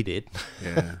we did.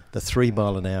 Yeah. The 3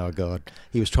 Mile an Hour God.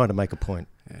 He was trying to make a point.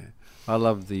 Yeah. I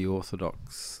love the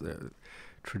Orthodox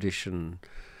tradition.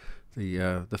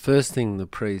 The first thing the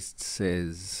priest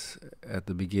says at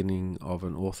the beginning of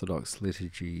an Orthodox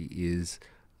liturgy is,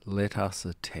 "Let us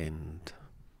attend."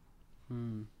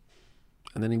 And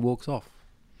then he walks off.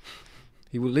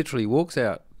 He literally walks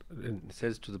out and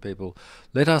says to the people,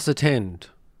 "Let us attend."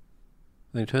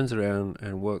 Then he turns around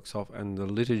and works off, and the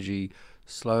liturgy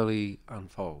slowly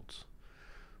unfolds.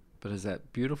 But as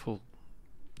that beautiful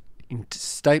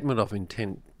statement of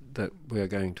intent that we are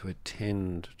going to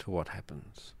attend to what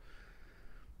happens.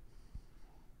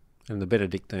 And the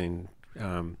Benedictine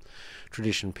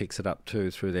tradition picks it up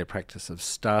too through their practice of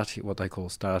what they call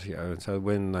statio. And so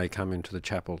when they come into the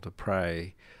chapel to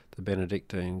pray, the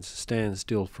Benedictines stand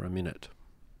still for a minute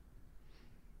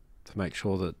to make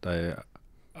sure that they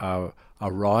are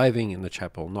arriving in the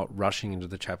chapel, not rushing into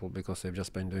the chapel because they've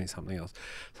just been doing something else.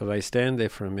 So they stand there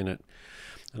for a minute.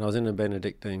 And I was in a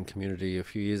Benedictine community a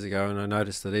few years ago, and I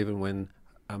noticed that even when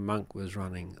a monk was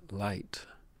running late,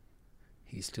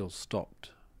 he still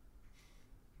stopped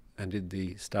and did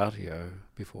the statio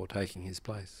before taking his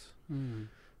place.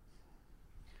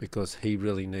 Because he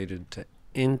really needed to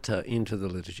enter into the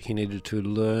liturgy. He needed to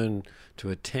learn to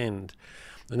attend.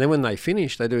 And then when they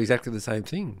finish, they do exactly the same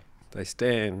thing. They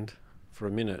stand for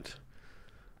a minute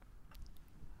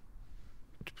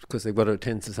because they've got to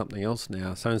attend to something else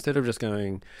now. So instead of just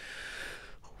going,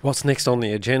 what's next on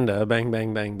the agenda, bang,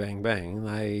 bang, bang, bang, bang,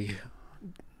 they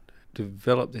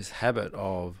develop this habit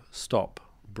of stop,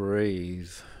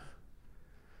 breathe,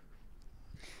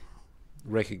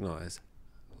 recognise,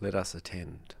 let us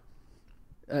attend.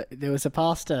 There was a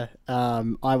pastor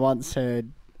I once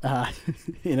heard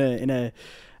in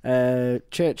a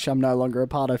church I'm no longer a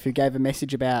part of who gave a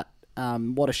message about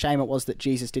what a shame it was that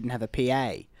Jesus didn't have a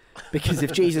PA. Because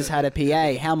if Jesus had a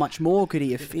PA, how much more could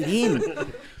he have fit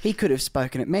in? He could have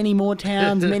spoken at many more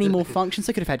towns, many more functions.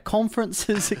 They could have had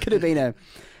conferences. It could have been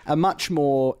a much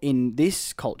more, in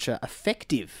this culture,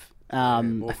 effective,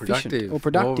 more efficient, productive. or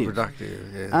productive. More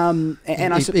productive, yes.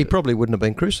 And He probably wouldn't have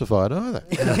been crucified either.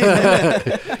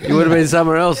 You would have been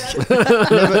somewhere else.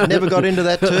 never got into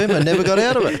that tomb and never got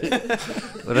out of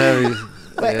it. Whatever.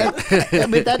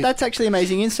 But that's actually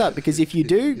amazing insight, because if you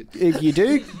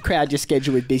do crowd your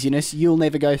schedule with busyness, you'll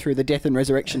never go through the death and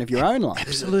resurrection of your own life.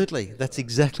 Absolutely, that's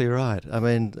exactly right. I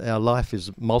mean, our life is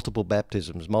multiple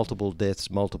baptisms, multiple deaths,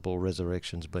 multiple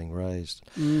resurrections being raised.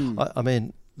 I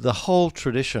mean, the whole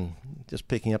tradition, just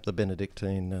picking up the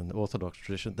Benedictine and the Orthodox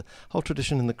tradition, the whole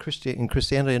tradition in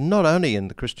Christianity, and not only in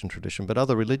the Christian tradition but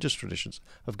other religious traditions,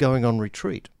 of going on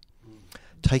retreat,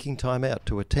 taking time out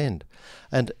to attend.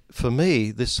 And for me,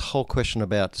 this whole question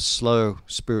about slow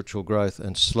spiritual growth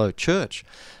and slow church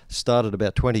started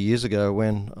about 20 years ago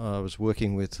when I was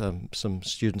working with some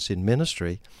students in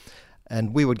ministry,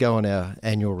 and we would go on our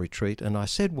annual retreat. And I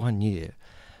said one year,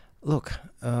 look,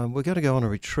 we're going to go on a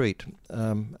retreat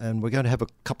and we're going to have a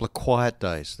couple of quiet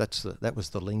days. That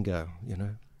was the lingo,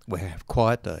 we have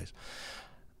quiet days.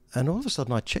 And all of a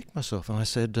sudden I checked myself and I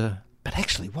said, but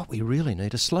actually what we really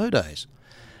need are slow days.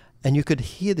 And you could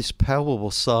hear this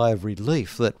palpable sigh of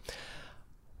relief that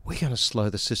we're going to slow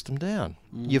the system down.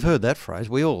 You've heard that phrase.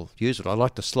 We all use it. I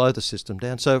like to slow the system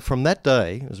down. So from that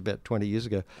day, it was about 20 years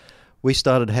ago, we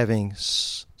started having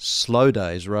slow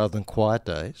days rather than quiet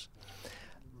days.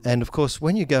 And of course,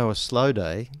 when you go a slow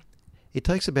day, it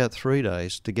takes about 3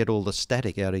 days to get all the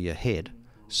static out of your head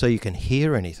so you can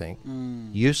hear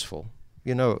anything useful.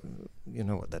 You know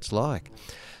what that's like.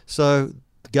 So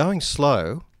going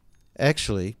slow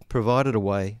actually provided a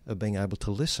way of being able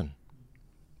to listen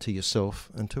to yourself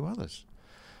and to others.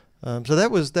 So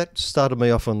that started me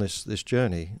off on this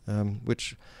journey,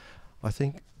 which I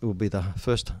think will be the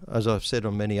first, as I've said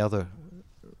on many other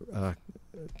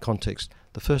contexts,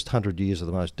 the first 100 years are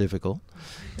the most difficult.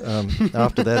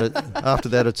 After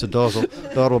that, it's a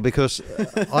doddle because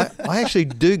I actually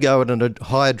do go at a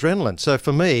high adrenaline. So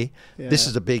for me, this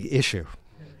is a big issue.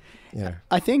 Yeah.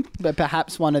 I think that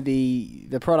perhaps one of the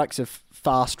products of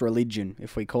fast religion,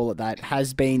 if we call it that,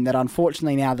 has been that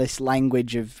unfortunately now this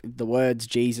language of the words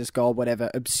Jesus, God, whatever,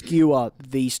 obscure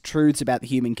these truths about the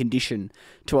human condition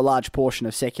to a large portion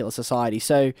of secular society.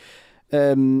 So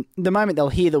the moment they'll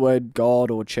hear the word God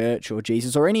or church or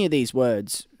Jesus or any of these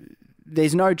words,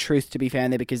 there's no truth to be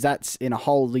found there because that's in a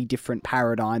wholly different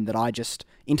paradigm that I just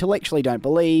intellectually don't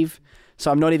believe.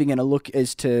 So I'm not even going to look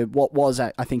as to what was,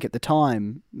 I think at the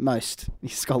time, most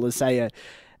scholars say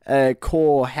a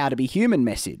core how to be human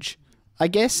message. I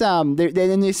guess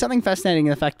there's something fascinating in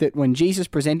the fact that when Jesus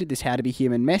presented this how to be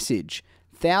human message,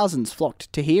 thousands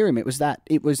flocked to hear him. It was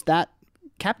that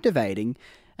captivating,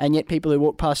 and yet people who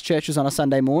walk past churches on a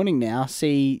Sunday morning now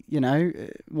see,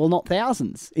 not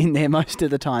thousands in there most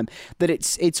of the time. That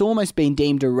it's almost been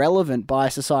deemed irrelevant by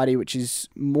a society which is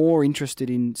more interested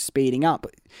in speeding up.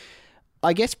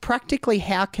 I guess practically,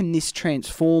 how can this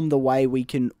transform the way we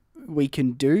can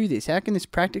do this? How can this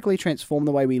practically transform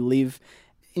the way we live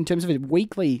in terms of a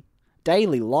weekly,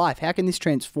 daily life? How can this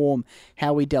transform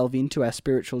how we delve into our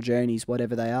spiritual journeys,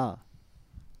 whatever they are?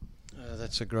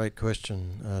 That's a great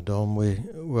question, Dom.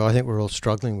 I think we're all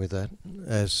struggling with that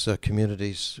as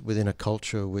communities within a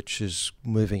culture which is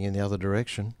moving in the other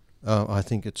direction. I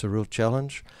think it's a real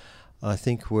challenge. I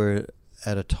think we're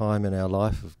at a time in our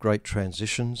life of great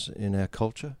transitions in our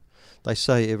culture. They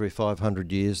say every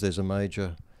 500 years there's a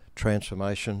major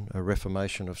transformation, a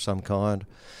reformation of some kind.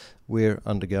 We're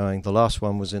undergoing, the last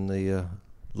one was in the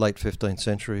late 15th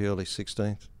century, early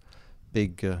 16th,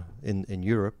 big in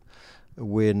Europe.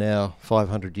 We're now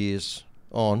 500 years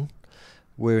on.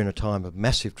 We're in a time of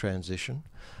massive transition.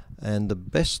 And the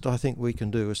best I think we can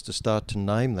do is to start to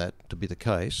name that to be the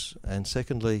case. And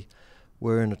secondly,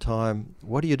 we're in a time,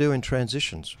 what do you do in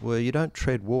transitions? Where you don't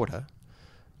tread water,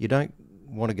 you don't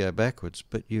want to go backwards,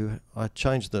 but I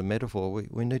changed the metaphor,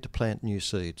 we need to plant new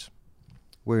seeds.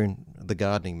 We're in the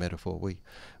gardening metaphor.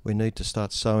 We need to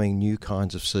start sowing new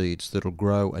kinds of seeds that'll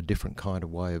grow a different kind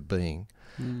of way of being.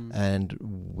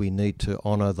 And we need to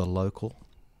honour the local,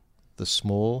 the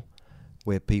small,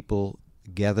 where people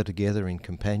gather together in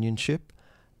companionship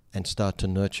and start to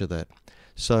nurture that.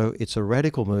 So it's a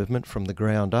radical movement from the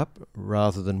ground up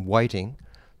rather than waiting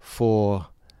for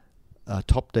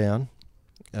top-down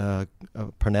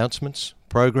pronouncements,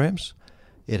 programs.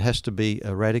 It has to be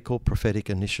a radical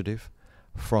prophetic initiative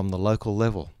from the local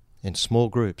level in small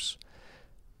groups.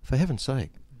 For heaven's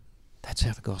sake, that's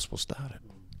how the gospel started.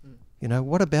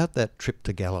 What about that trip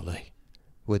to Galilee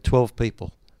with 12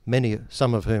 people,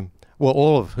 some of whom,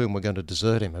 all of whom were going to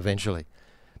desert him eventually.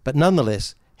 But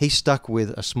nonetheless, he stuck with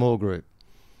a small group.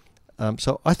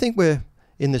 So I think we're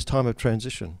in this time of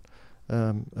transition,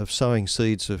 of sowing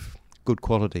seeds of good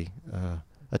quality,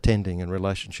 attending and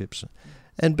relationships,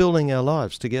 and building our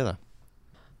lives together.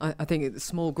 I think the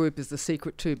small group is the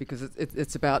secret too, because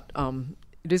it's about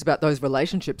it is about those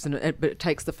relationships, but it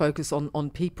takes the focus on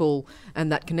people,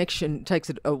 and that connection takes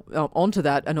it onto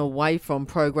that and away from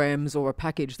programs or a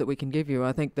package that we can give you.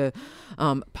 I think the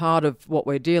part of what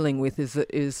we're dealing with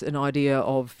is an idea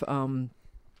of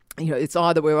it's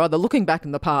we're either looking back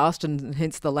in the past, and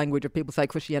hence the language of people say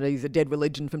Christianity is a dead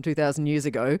religion from 2,000 years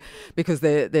ago, because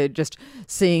they're just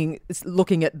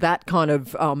looking at that kind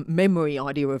of memory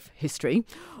idea of history,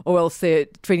 or else they're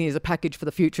treating it as a package for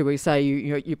the future where you say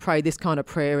you pray this kind of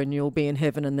prayer and you'll be in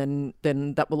heaven, and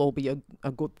then that will all be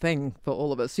a good thing for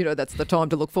all of us. That's the time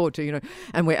to look forward to.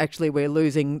 And we're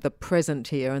losing the present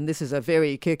here, and this is a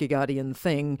very Kierkegaardian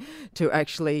thing to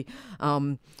actually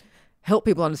help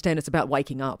people understand. It's about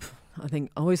waking up. I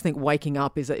always think waking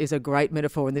up is a great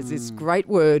metaphor, and there's this great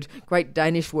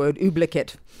Danish word,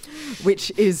 øjeblikket,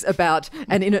 which is about,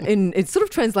 and it's sort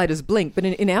of translated as blink, but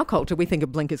in our culture we think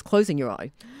of blink as closing your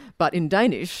eye, but in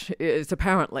Danish it's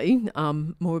apparently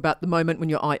more about the moment when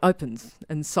your eye opens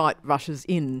and sight rushes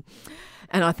in.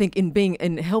 And I think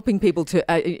in helping people to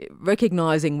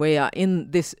recognising we are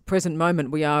in this present moment,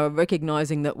 we are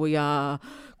recognising that we are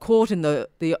caught in the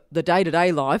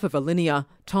day-to-day life of a linear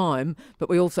time, but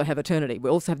we also have eternity. We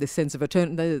also have this sense of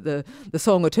eternity. The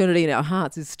song "Eternity in Our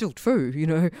Hearts" is still true.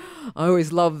 I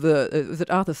always love was it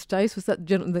Arthur Stace? Was that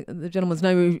the gentleman's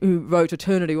name who wrote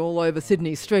 "Eternity" all over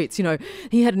Sydney streets?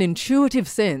 He had an intuitive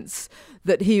sense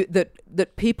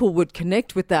that people would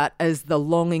connect with that as the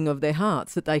longing of their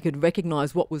hearts, that they could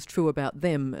recognise what was true about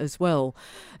them as well.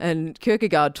 And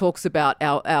Kierkegaard talks about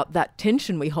that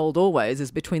tension we hold always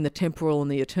is between the temporal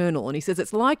and the eternal. And he says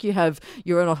it's like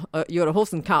you're on a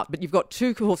horse and cart, but you've got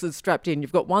two horses strapped in.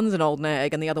 You've got one's an old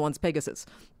nag and the other one's Pegasus.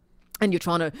 And you're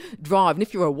trying to drive, and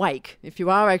if you're awake, if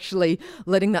you are actually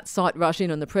letting that sight rush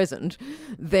in the present,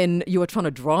 then you are trying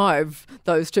to drive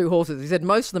those two horses. He said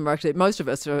most of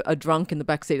us are drunk in the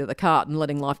backseat of the cart and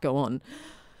letting life go on.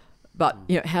 But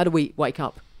how do we wake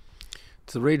up?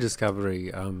 It's a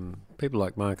rediscovery. People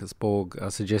like Marcus Borg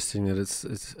are suggesting that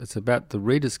it's about the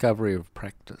rediscovery of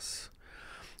practice.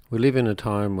 We live in a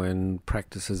time when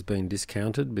practice has been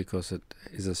discounted because it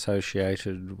is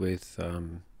associated with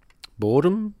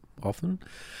boredom, often,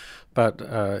 but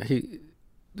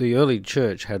the early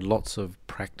church had lots of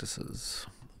practices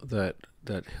that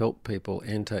helped people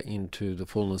enter into the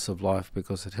fullness of life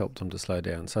because it helped them to slow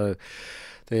down. So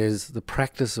there's the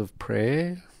practice of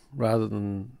prayer rather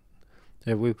than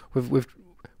we've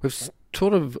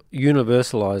sort of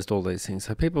universalized all these things.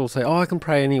 So people say, "Oh, I can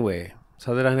pray anywhere,"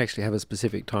 so they don't actually have a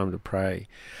specific time to pray.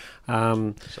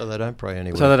 So they don't pray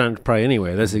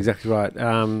anywhere. That's exactly right.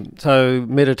 So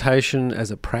meditation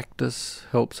as a practice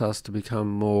helps us to become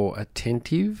more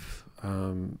attentive.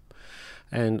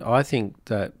 And I think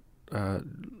that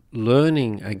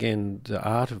learning, again, the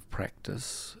art of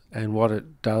practice and what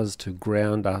it does to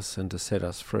ground us and to set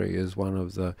us free is one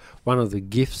of the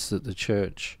gifts that the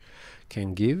church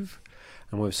can give.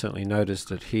 And we've certainly noticed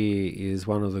that here is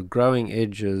one of the growing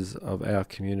edges of our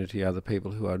community are the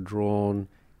people who are drawn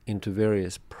into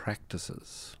various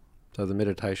practices. So the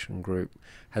meditation group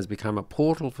has become a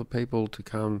portal for people to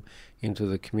come into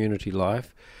the community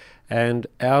life, and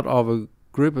out of a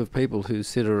group of people who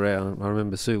sit around, I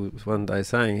remember Sue was one day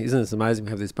saying, "Isn't it amazing we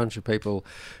have this bunch of people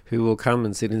who will come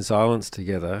and sit in silence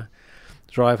together,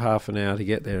 drive half an hour to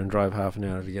get there and drive half an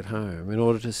hour to get home in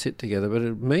order to sit together," but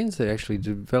it means they're actually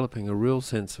developing a real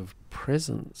sense of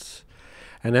presence,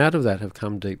 and out of that have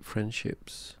come deep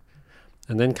friendships.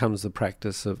 And then comes the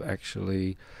practice of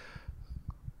actually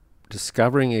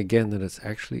discovering again that it's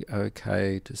actually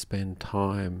okay to spend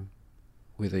time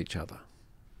with each other.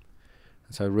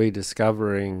 And so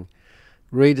rediscovering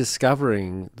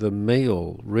the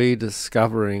meal,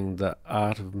 rediscovering the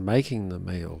art of making the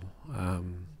meal.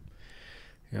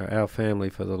 Our family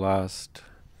for the last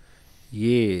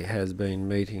year has been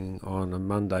meeting on a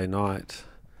Monday night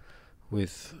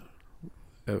with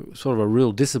sort of a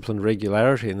real disciplined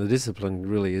regularity, and the discipline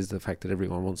really is the fact that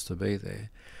everyone wants to be there.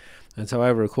 And so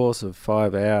over a course of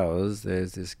 5 hours,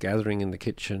 there's this gathering in the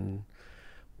kitchen,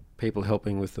 people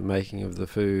helping with the making of the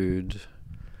food,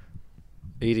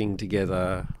 eating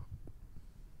together,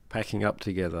 packing up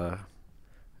together,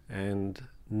 and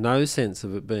no sense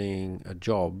of it being a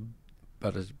job,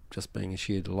 but as just being a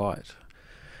sheer delight.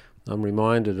 I'm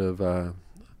reminded of a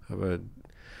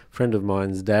friend of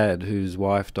mine's dad whose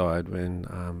wife died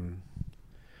when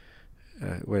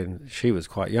she was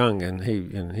quite young, and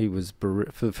he was for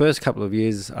the first couple of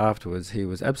years afterwards he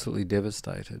was absolutely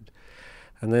devastated,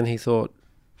 and then he thought,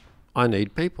 I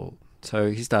need people, so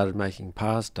he started making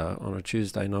pasta on a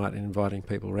Tuesday night and inviting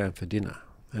people around for dinner,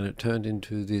 and it turned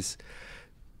into this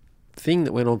thing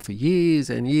that went on for years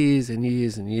and years and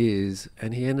years and years,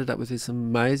 and he ended up with this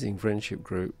amazing friendship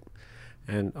group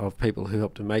and of people who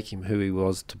helped to make him who he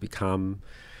was to become.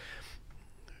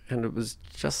 And it was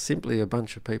just simply a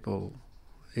bunch of people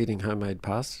eating homemade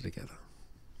pasta together.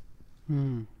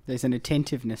 There's an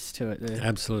attentiveness to it.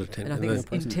 Absolute attentiveness. And I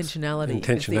think intentionality.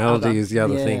 Intentionality is the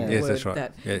other thing. Yes, that's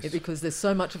right. Because there's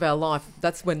so much of our life.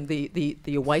 That's when the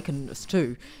awakenness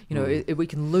too. We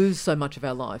can lose so much of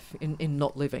our life in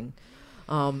not living.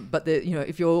 But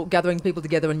if you're gathering people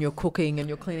together and you're cooking and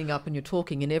you're cleaning up and you're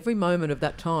talking, in every moment of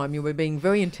that time you were being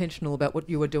very intentional about what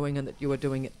you were doing and that you were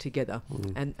doing it together.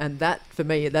 And that, for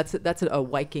me, that's a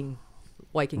waking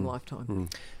lifetime.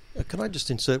 Can I just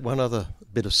insert one other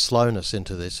bit of slowness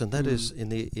into this, and that is in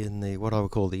the what I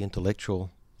would call the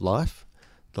intellectual life,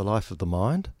 the life of the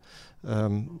mind.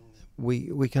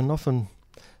 We can often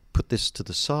put this to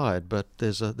the side, but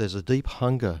there's a deep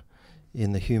hunger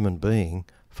in the human being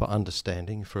for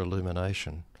understanding, for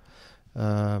illumination.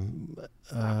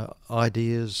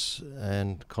 Ideas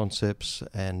and concepts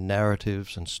and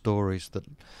narratives and stories that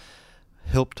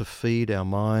help to feed our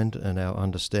mind and our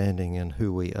understanding and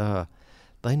who we are.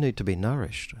 they need to be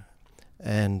nourished.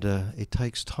 And it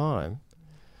takes time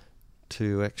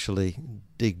to actually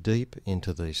dig deep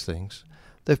into these things.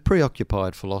 They've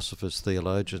preoccupied philosophers,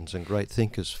 theologians and great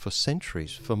thinkers for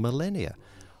centuries, for millennia.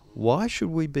 Why should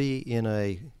we be in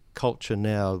a culture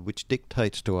now which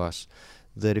dictates to us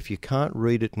that if you can't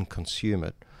read it and consume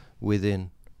it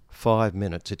within 5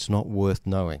 minutes, it's not worth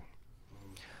knowing?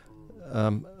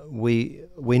 We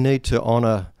need to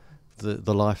honour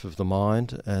the life of the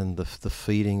mind and the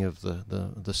feeding of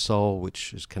the soul,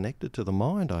 which is connected to the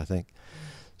mind, I think.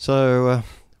 So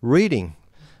reading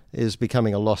is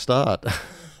becoming a lost art.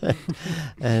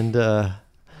 And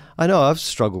I know I've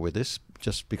struggled with this,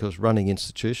 just because running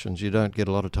institutions, you don't get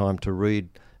a lot of time to read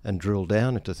and drill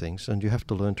down into things, and you have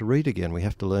to learn to read again. We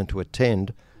have to learn to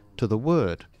attend to the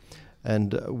word.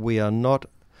 And we are not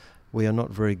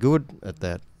very good at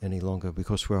that any longer,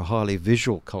 because we're a highly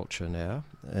visual culture now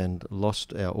and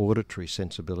lost our auditory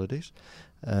sensibilities.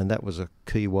 And that was a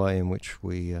key way in which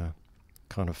we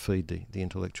kind of feed the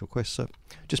intellectual quest. So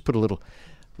just put a little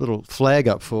flag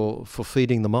up for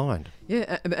feeding the mind.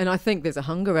 Yeah, and I think there's a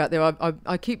hunger out there. I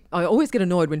always get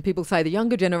annoyed when people say the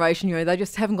younger generation, they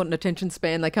just haven't got an attention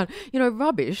span. They can't,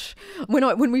 rubbish.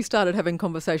 When we started having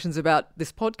conversations about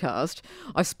this podcast,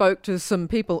 I spoke to some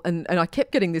people and I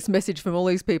kept getting this message from all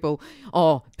these people.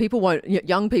 Oh,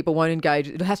 young people won't engage.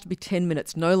 It has to be 10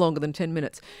 minutes, no longer than 10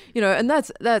 minutes. And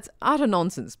that's utter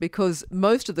nonsense, because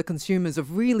most of the consumers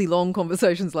of really long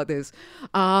conversations like this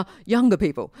are younger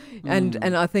people. And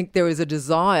I think there is a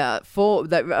desire for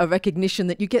that, a recognition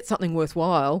that you get something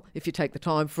worthwhile if you take the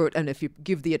time for it and if you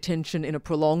give the attention in a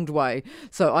prolonged way.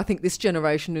 So I think this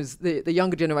generation the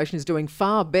younger generation is doing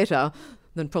far better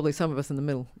than probably some of us in the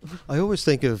middle. I always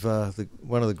think of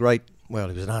one of the great, well,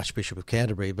 he was an Archbishop of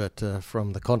Canterbury, but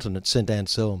from the continent, St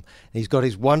Anselm. He's got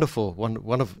his one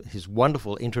of his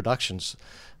wonderful introductions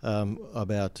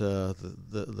about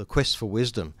the quest for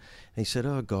wisdom. And he said,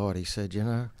 "Oh God," he said,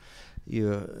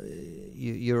 you're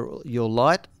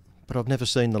light, but I've never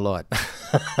seen the light.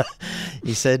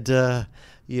 He said,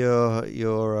 you're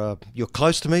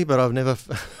close to me, but I've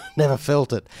never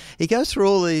felt it. He goes through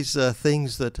all these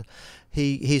things that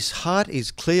his heart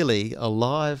is clearly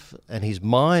alive and his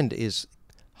mind is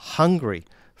hungry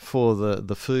for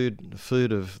the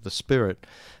food of the spirit.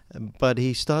 But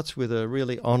he starts with a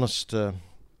really honest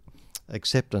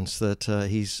acceptance that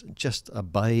he's just a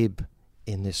babe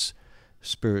in this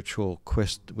spiritual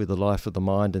quest with the life of the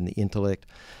mind and the intellect.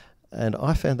 And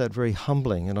I found that very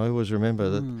humbling, and I always remember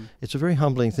that it's a very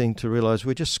humbling thing to realise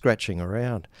we're just scratching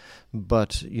around.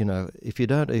 But, if you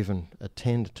don't even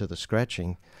attend to the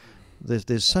scratching,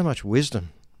 there's so much wisdom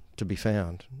to be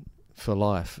found for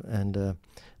life. And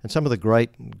some of the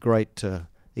great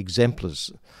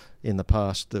exemplars in the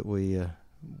past that we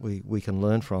can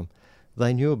learn from,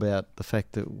 they knew about the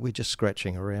fact that we're just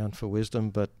scratching around for wisdom,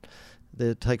 but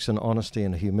there takes an honesty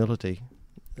and a humility.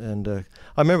 And I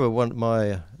remember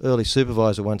my early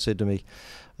supervisor once said to me,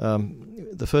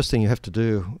 the first thing you have to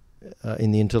do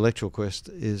in the intellectual quest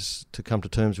is to come to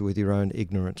terms with your own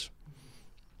ignorance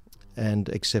and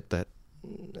accept that.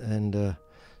 And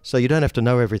so you don't have to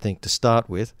know everything to start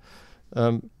with.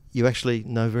 You actually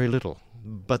know very little.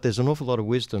 But there's an awful lot of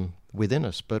wisdom within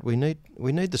us. But we need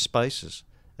the spaces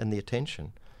and the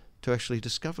attention to actually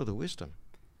discover the wisdom.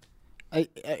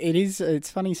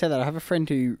 It's funny you say that. I have a friend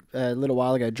who a little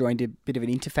while ago joined a bit of an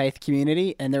interfaith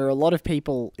community, and there are a lot of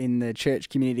people in the church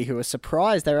community who are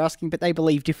surprised. They're asking, but they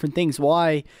believe different things.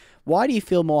 Why do you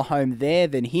feel more home there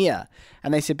than here?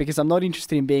 And they said, because I'm not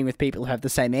interested in being with people who have the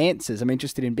same answers. I'm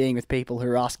interested in being with people who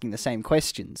are asking the same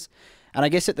questions. And I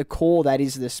guess at the core, that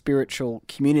is the spiritual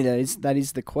community. That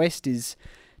is the quest, is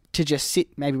to just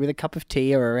sit maybe with a cup of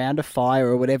tea or around a fire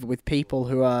or whatever with people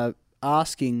who are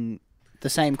asking the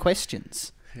same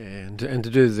questions. Yeah, and to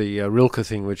do the Rilke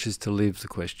thing, which is to live the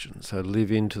question. So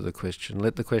live into the question.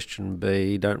 Let the question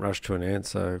be. Don't rush to an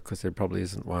answer, because there probably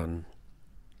isn't one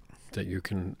that you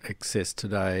can access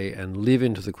today, and live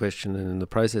into the question. And in the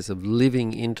process of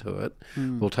living into it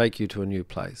will take you to a new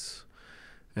place.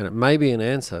 And it may be an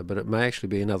answer, but it may actually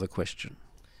be another question.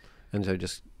 And so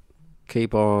just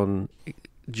keep on,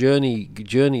 journey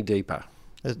deeper.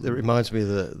 It reminds me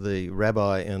of the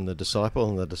rabbi and the disciple.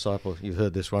 And the disciple, you've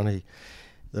heard this one,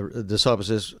 the disciple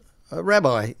says,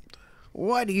 "Rabbi,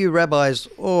 why do you rabbis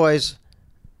always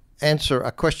answer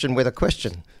a question with a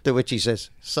question?" To which he says,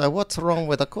 "So what's wrong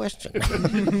with a question?"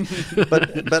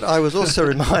 But I was also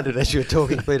reminded, as you were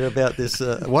talking, Peter, about this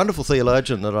wonderful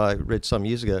theologian that I read some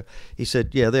years ago. He said,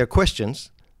 yeah, there are questions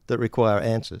that require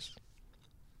answers,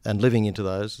 and living into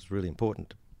those is really important.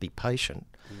 To be patient.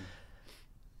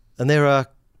 And there are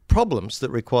problems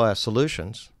that require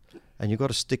solutions, and you've got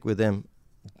to stick with them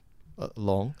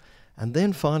long. And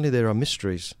then finally there are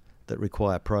mysteries that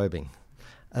require probing.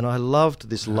 And I loved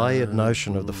this layered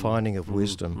notion of the finding of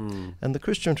wisdom. And the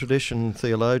Christian tradition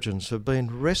theologians have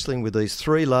been wrestling with these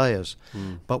three layers.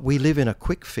 But we live in a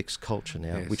quick fix culture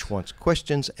now, which wants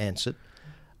questions answered,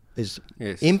 is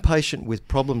impatient with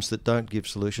problems that don't give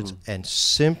solutions, and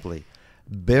simply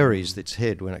buries its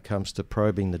head when it comes to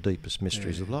probing the deepest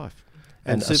mysteries of life.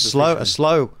 And a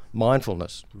slow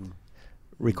mindfulness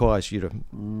requires you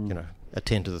to,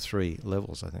 attend to the three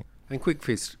levels, I think. And quick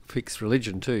fix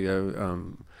religion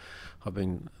too.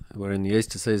 We're in the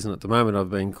Easter season at the moment. I've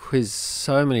been quizzed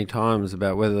so many times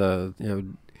about whether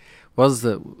was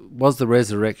the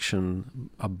resurrection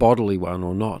a bodily one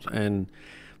or not. And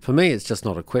for me, it's just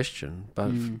not a question.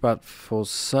 But for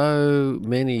so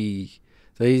many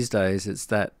these days, it's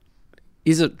that: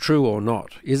 is it true or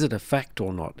not? Is it a fact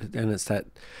or not? And it's that,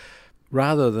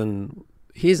 rather than,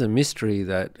 here's a mystery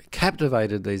that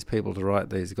captivated these people to write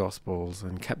these Gospels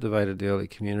and captivated the early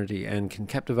community and can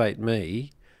captivate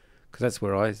me, because that's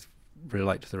where I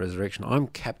relate to the resurrection. I'm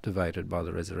captivated by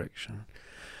the resurrection.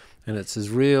 And it's as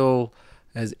real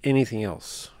as anything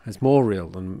else. It's more real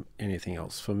than anything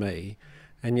else for me.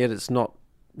 And yet it's not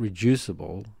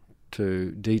reducible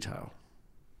to detail.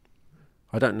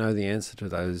 I don't know the answer to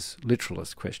those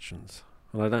literalist questions.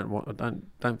 And I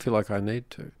don't feel like I need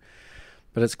to.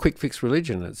 But it's quick fix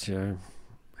religion. It's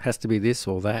has to be this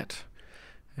or that,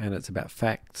 and it's about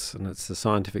facts, and it's the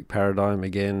scientific paradigm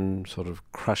again, sort of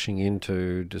crushing in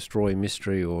to destroy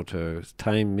mystery or to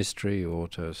tame mystery or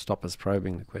to stop us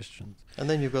probing the questions. And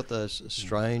then you've got those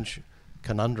strange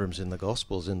conundrums in the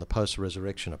Gospels in the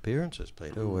post-resurrection appearances,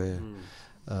 Peter, where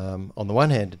on the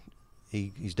one hand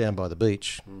he's down by the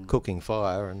beach cooking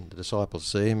fire, and the disciples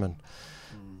see him and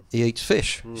he eats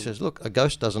fish. He says, look, a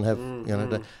ghost doesn't have,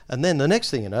 and then the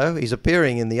next thing you know, he's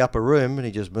appearing in the upper room and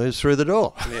he just moves through the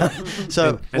door.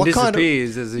 So and what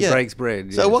disappears as he breaks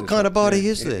bread. So what kind of body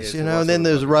is this? And then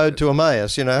there's a road to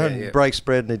Emmaus, and breaks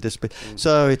bread and he disappears.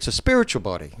 So it's a spiritual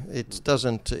body. It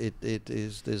doesn't,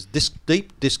 there's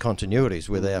deep discontinuities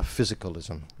with our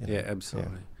physicalism. Yeah,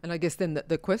 absolutely. And I guess then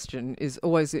the question is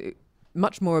always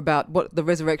much more about what the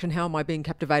resurrection, how am I being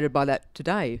captivated by that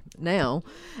today, now?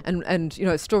 And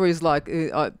stories like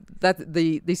that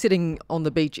the sitting on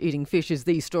the beach eating fish is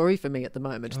the story for me at the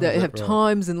moment. There have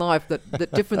times in life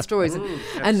that different stories,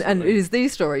 and it is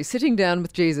these stories, sitting down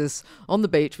with Jesus on the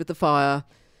beach with the fire,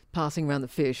 passing around the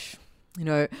fish,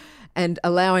 and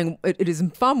allowing, it is a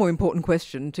far more important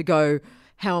question to go,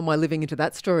 how am I living into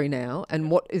that story now?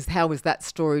 And how is that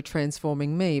story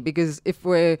transforming me? Because if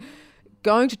we're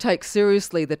going to take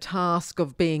seriously the task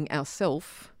of being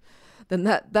ourself, then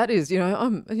that is,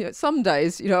 some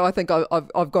days, I think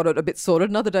I've got it a bit sorted,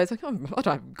 and other days, like,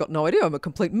 I've got no idea. I'm a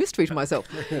complete mystery to myself.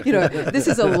 This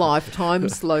is a lifetime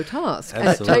slow task.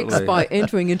 Absolutely. And it takes by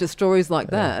entering into stories like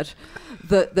that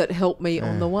that help me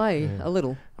on the way a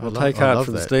little. I'll take heart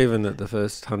from Stephen that the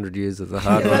first 100 years of the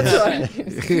hard ones.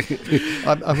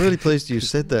 I'm really pleased you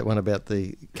said that one about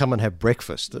the come and have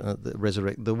breakfast, the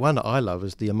resurrect. The one I love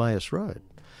is the Emmaus Road,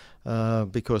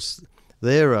 because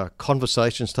there are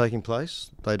conversations taking place.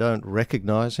 They don't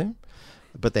recognise him,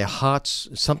 but their hearts,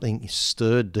 something is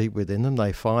stirred deep within them.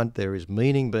 They find there is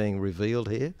meaning being revealed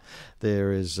here.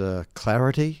 There is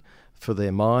clarity for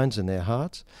their minds and their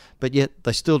hearts, but yet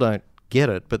they still don't get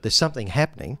it. But there's something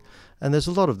happening. And there's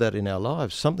a lot of that in our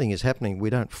lives. Something is happening,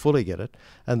 we don't fully get it.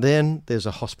 And then there's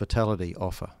a hospitality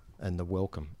offer and the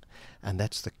welcome. And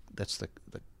that's the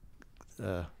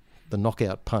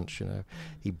knockout punch,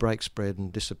 He breaks bread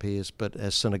and disappears. But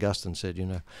as St. Augustine said,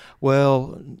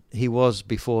 he was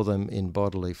before them in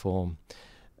bodily form,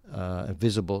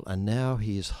 visible, and now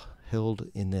he is held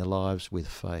in their lives with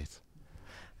faith.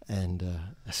 And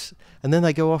then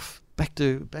they go off back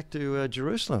to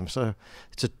Jerusalem. So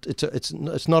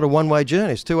it's not a one-way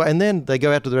journey. It's two-way, and then they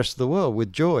go out to the rest of the world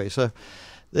with joy. So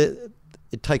it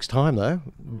takes time though.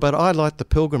 But I like the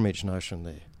pilgrimage notion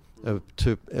there,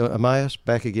 to Emmaus,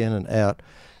 back again and out.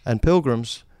 And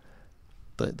pilgrims,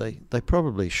 they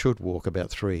probably should walk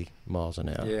about 3 miles an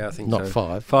hour. Yeah, I think not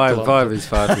so. 5. 5 is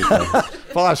far too fast.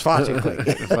 5's far too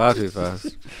quick. Far too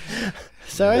fast.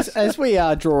 So as we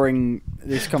are drawing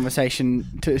this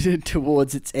conversation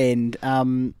towards its end,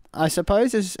 I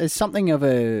suppose as something of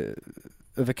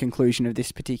a conclusion of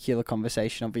this particular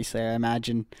conversation, obviously I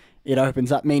imagine it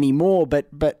opens up many more, but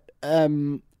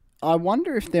I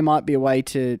wonder if there might be a way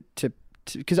to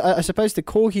because I suppose the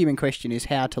core human question is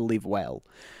how to live well.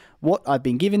 What I've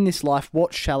been given this life,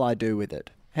 what shall I do with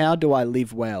it? How do I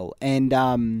live well? And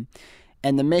the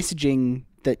messaging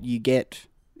that you get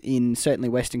in certainly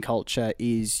Western culture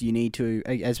is you need to,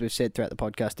 as we've said throughout the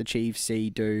podcast, achieve, see,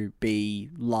 do, be,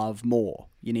 love more.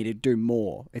 You need to do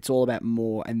more. It's all about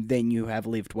more, and then you have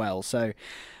lived well. So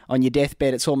on your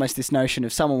deathbed, it's almost this notion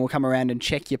of someone will come around and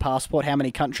check your passport, how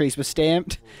many countries were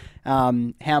stamped, how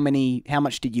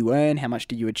much did you earn, how much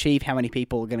did you achieve, how many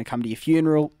people are going to come to your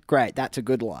funeral. Great, that's a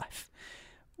good life.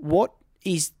 What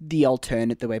is the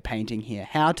alternate that we're painting here?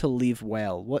 How to live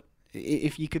well? What,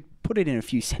 if you could put it in a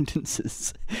few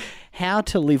sentences, how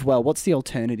to live well? What's the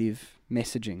alternative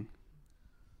messaging?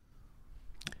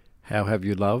 How have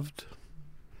you loved?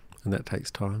 And that takes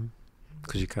time,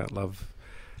 because you can't love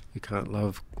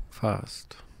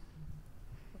fast.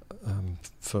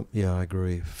 I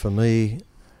agree. For me,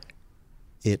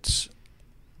 it's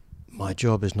my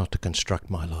job is not to construct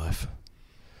my life,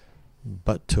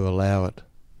 but to allow it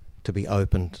to be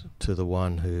open to the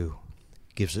one who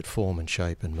gives it form and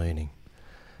shape and meaning.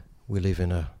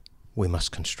 We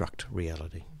must construct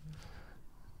reality.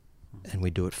 And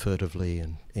we do it furtively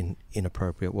and in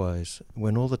inappropriate ways,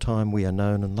 when all the time we are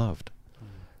known and loved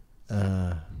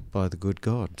by the good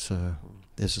God. So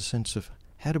there's a sense of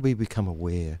how do we become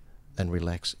aware and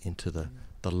relax into the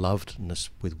lovedness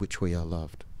with which we are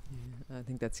loved. Yeah, I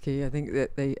think that's key. I think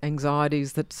that the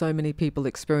anxieties that so many people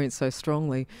experience so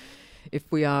strongly, if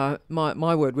we are,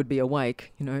 my word would be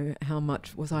awake, how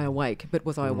much was I awake? But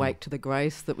was I awake to the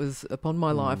grace that was upon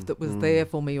my life, that was there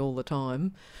for me all the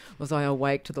time? Was I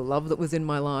awake to the love that was in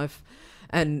my life?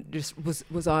 And just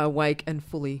was I awake and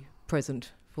fully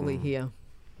present, fully here?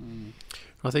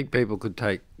 I think people could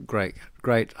take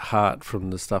great heart from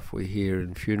the stuff we hear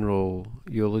in funeral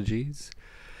eulogies.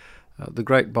 The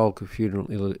great bulk of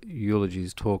funeral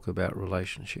eulogies talk about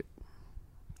relationship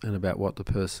and about what the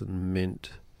person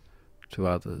meant to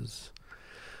others.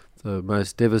 The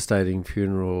most devastating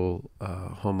funeral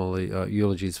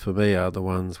eulogies for me are the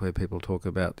ones where people talk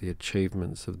about the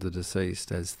achievements of the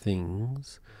deceased as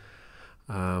things.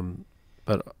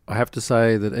 But I have to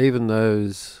say that even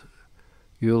those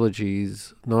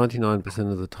eulogies,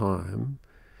 99% of the time,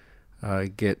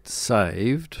 get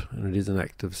saved, and it is an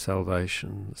act of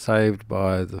salvation, saved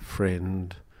by the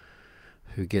friend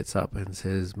who gets up and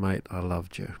says, "Mate, I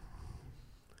loved you."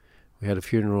 We had a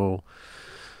funeral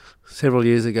several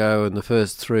years ago, and the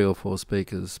first 3 or 4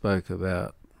 speakers spoke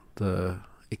about the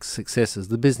successes,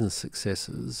 the business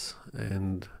successes,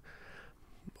 and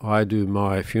I do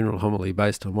my funeral homily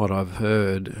based on what I've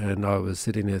heard, and I was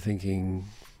sitting there thinking,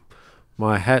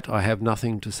 my hat, I have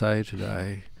nothing to say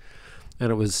today.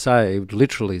 And it was saved,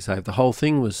 literally saved. The whole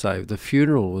thing was saved. The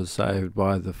funeral was saved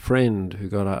by the friend who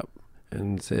got up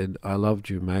and said, "I loved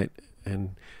you, mate,"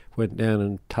 and went down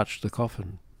and touched the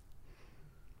coffin.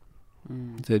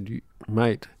 Said,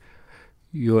 "Mate,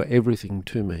 you're everything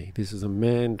to me. This is a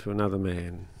man to another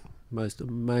man. Most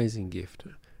amazing gift."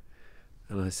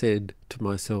 And I said to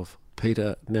myself,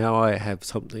 "Peter, now I have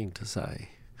something to say."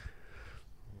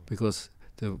 Because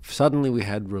suddenly we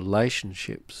had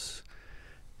relationships,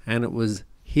 and it was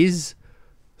his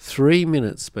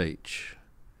 3-minute speech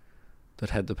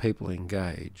that had the people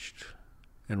engaged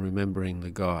and remembering the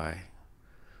guy.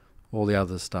 All the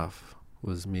other stuff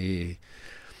was mere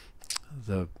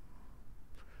the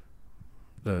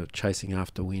chasing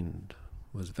after wind,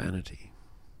 was vanity.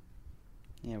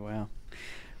 Yeah, wow.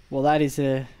 Well, that is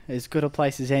as good a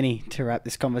place as any to wrap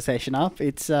this conversation up.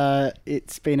 It's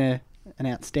been an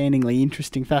outstandingly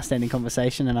interesting, fascinating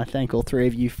conversation, and I thank all 3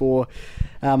 of you for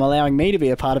allowing me to be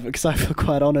a part of it, because I feel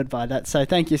quite honoured by that. So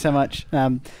thank you so much,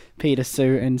 Peter,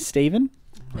 Sue and Stephen.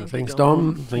 Thanks,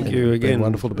 Dom. Thank you again.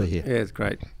 Wonderful to be here. Yeah, it's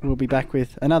great. We'll be back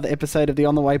with another episode of the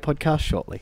On The Way podcast shortly.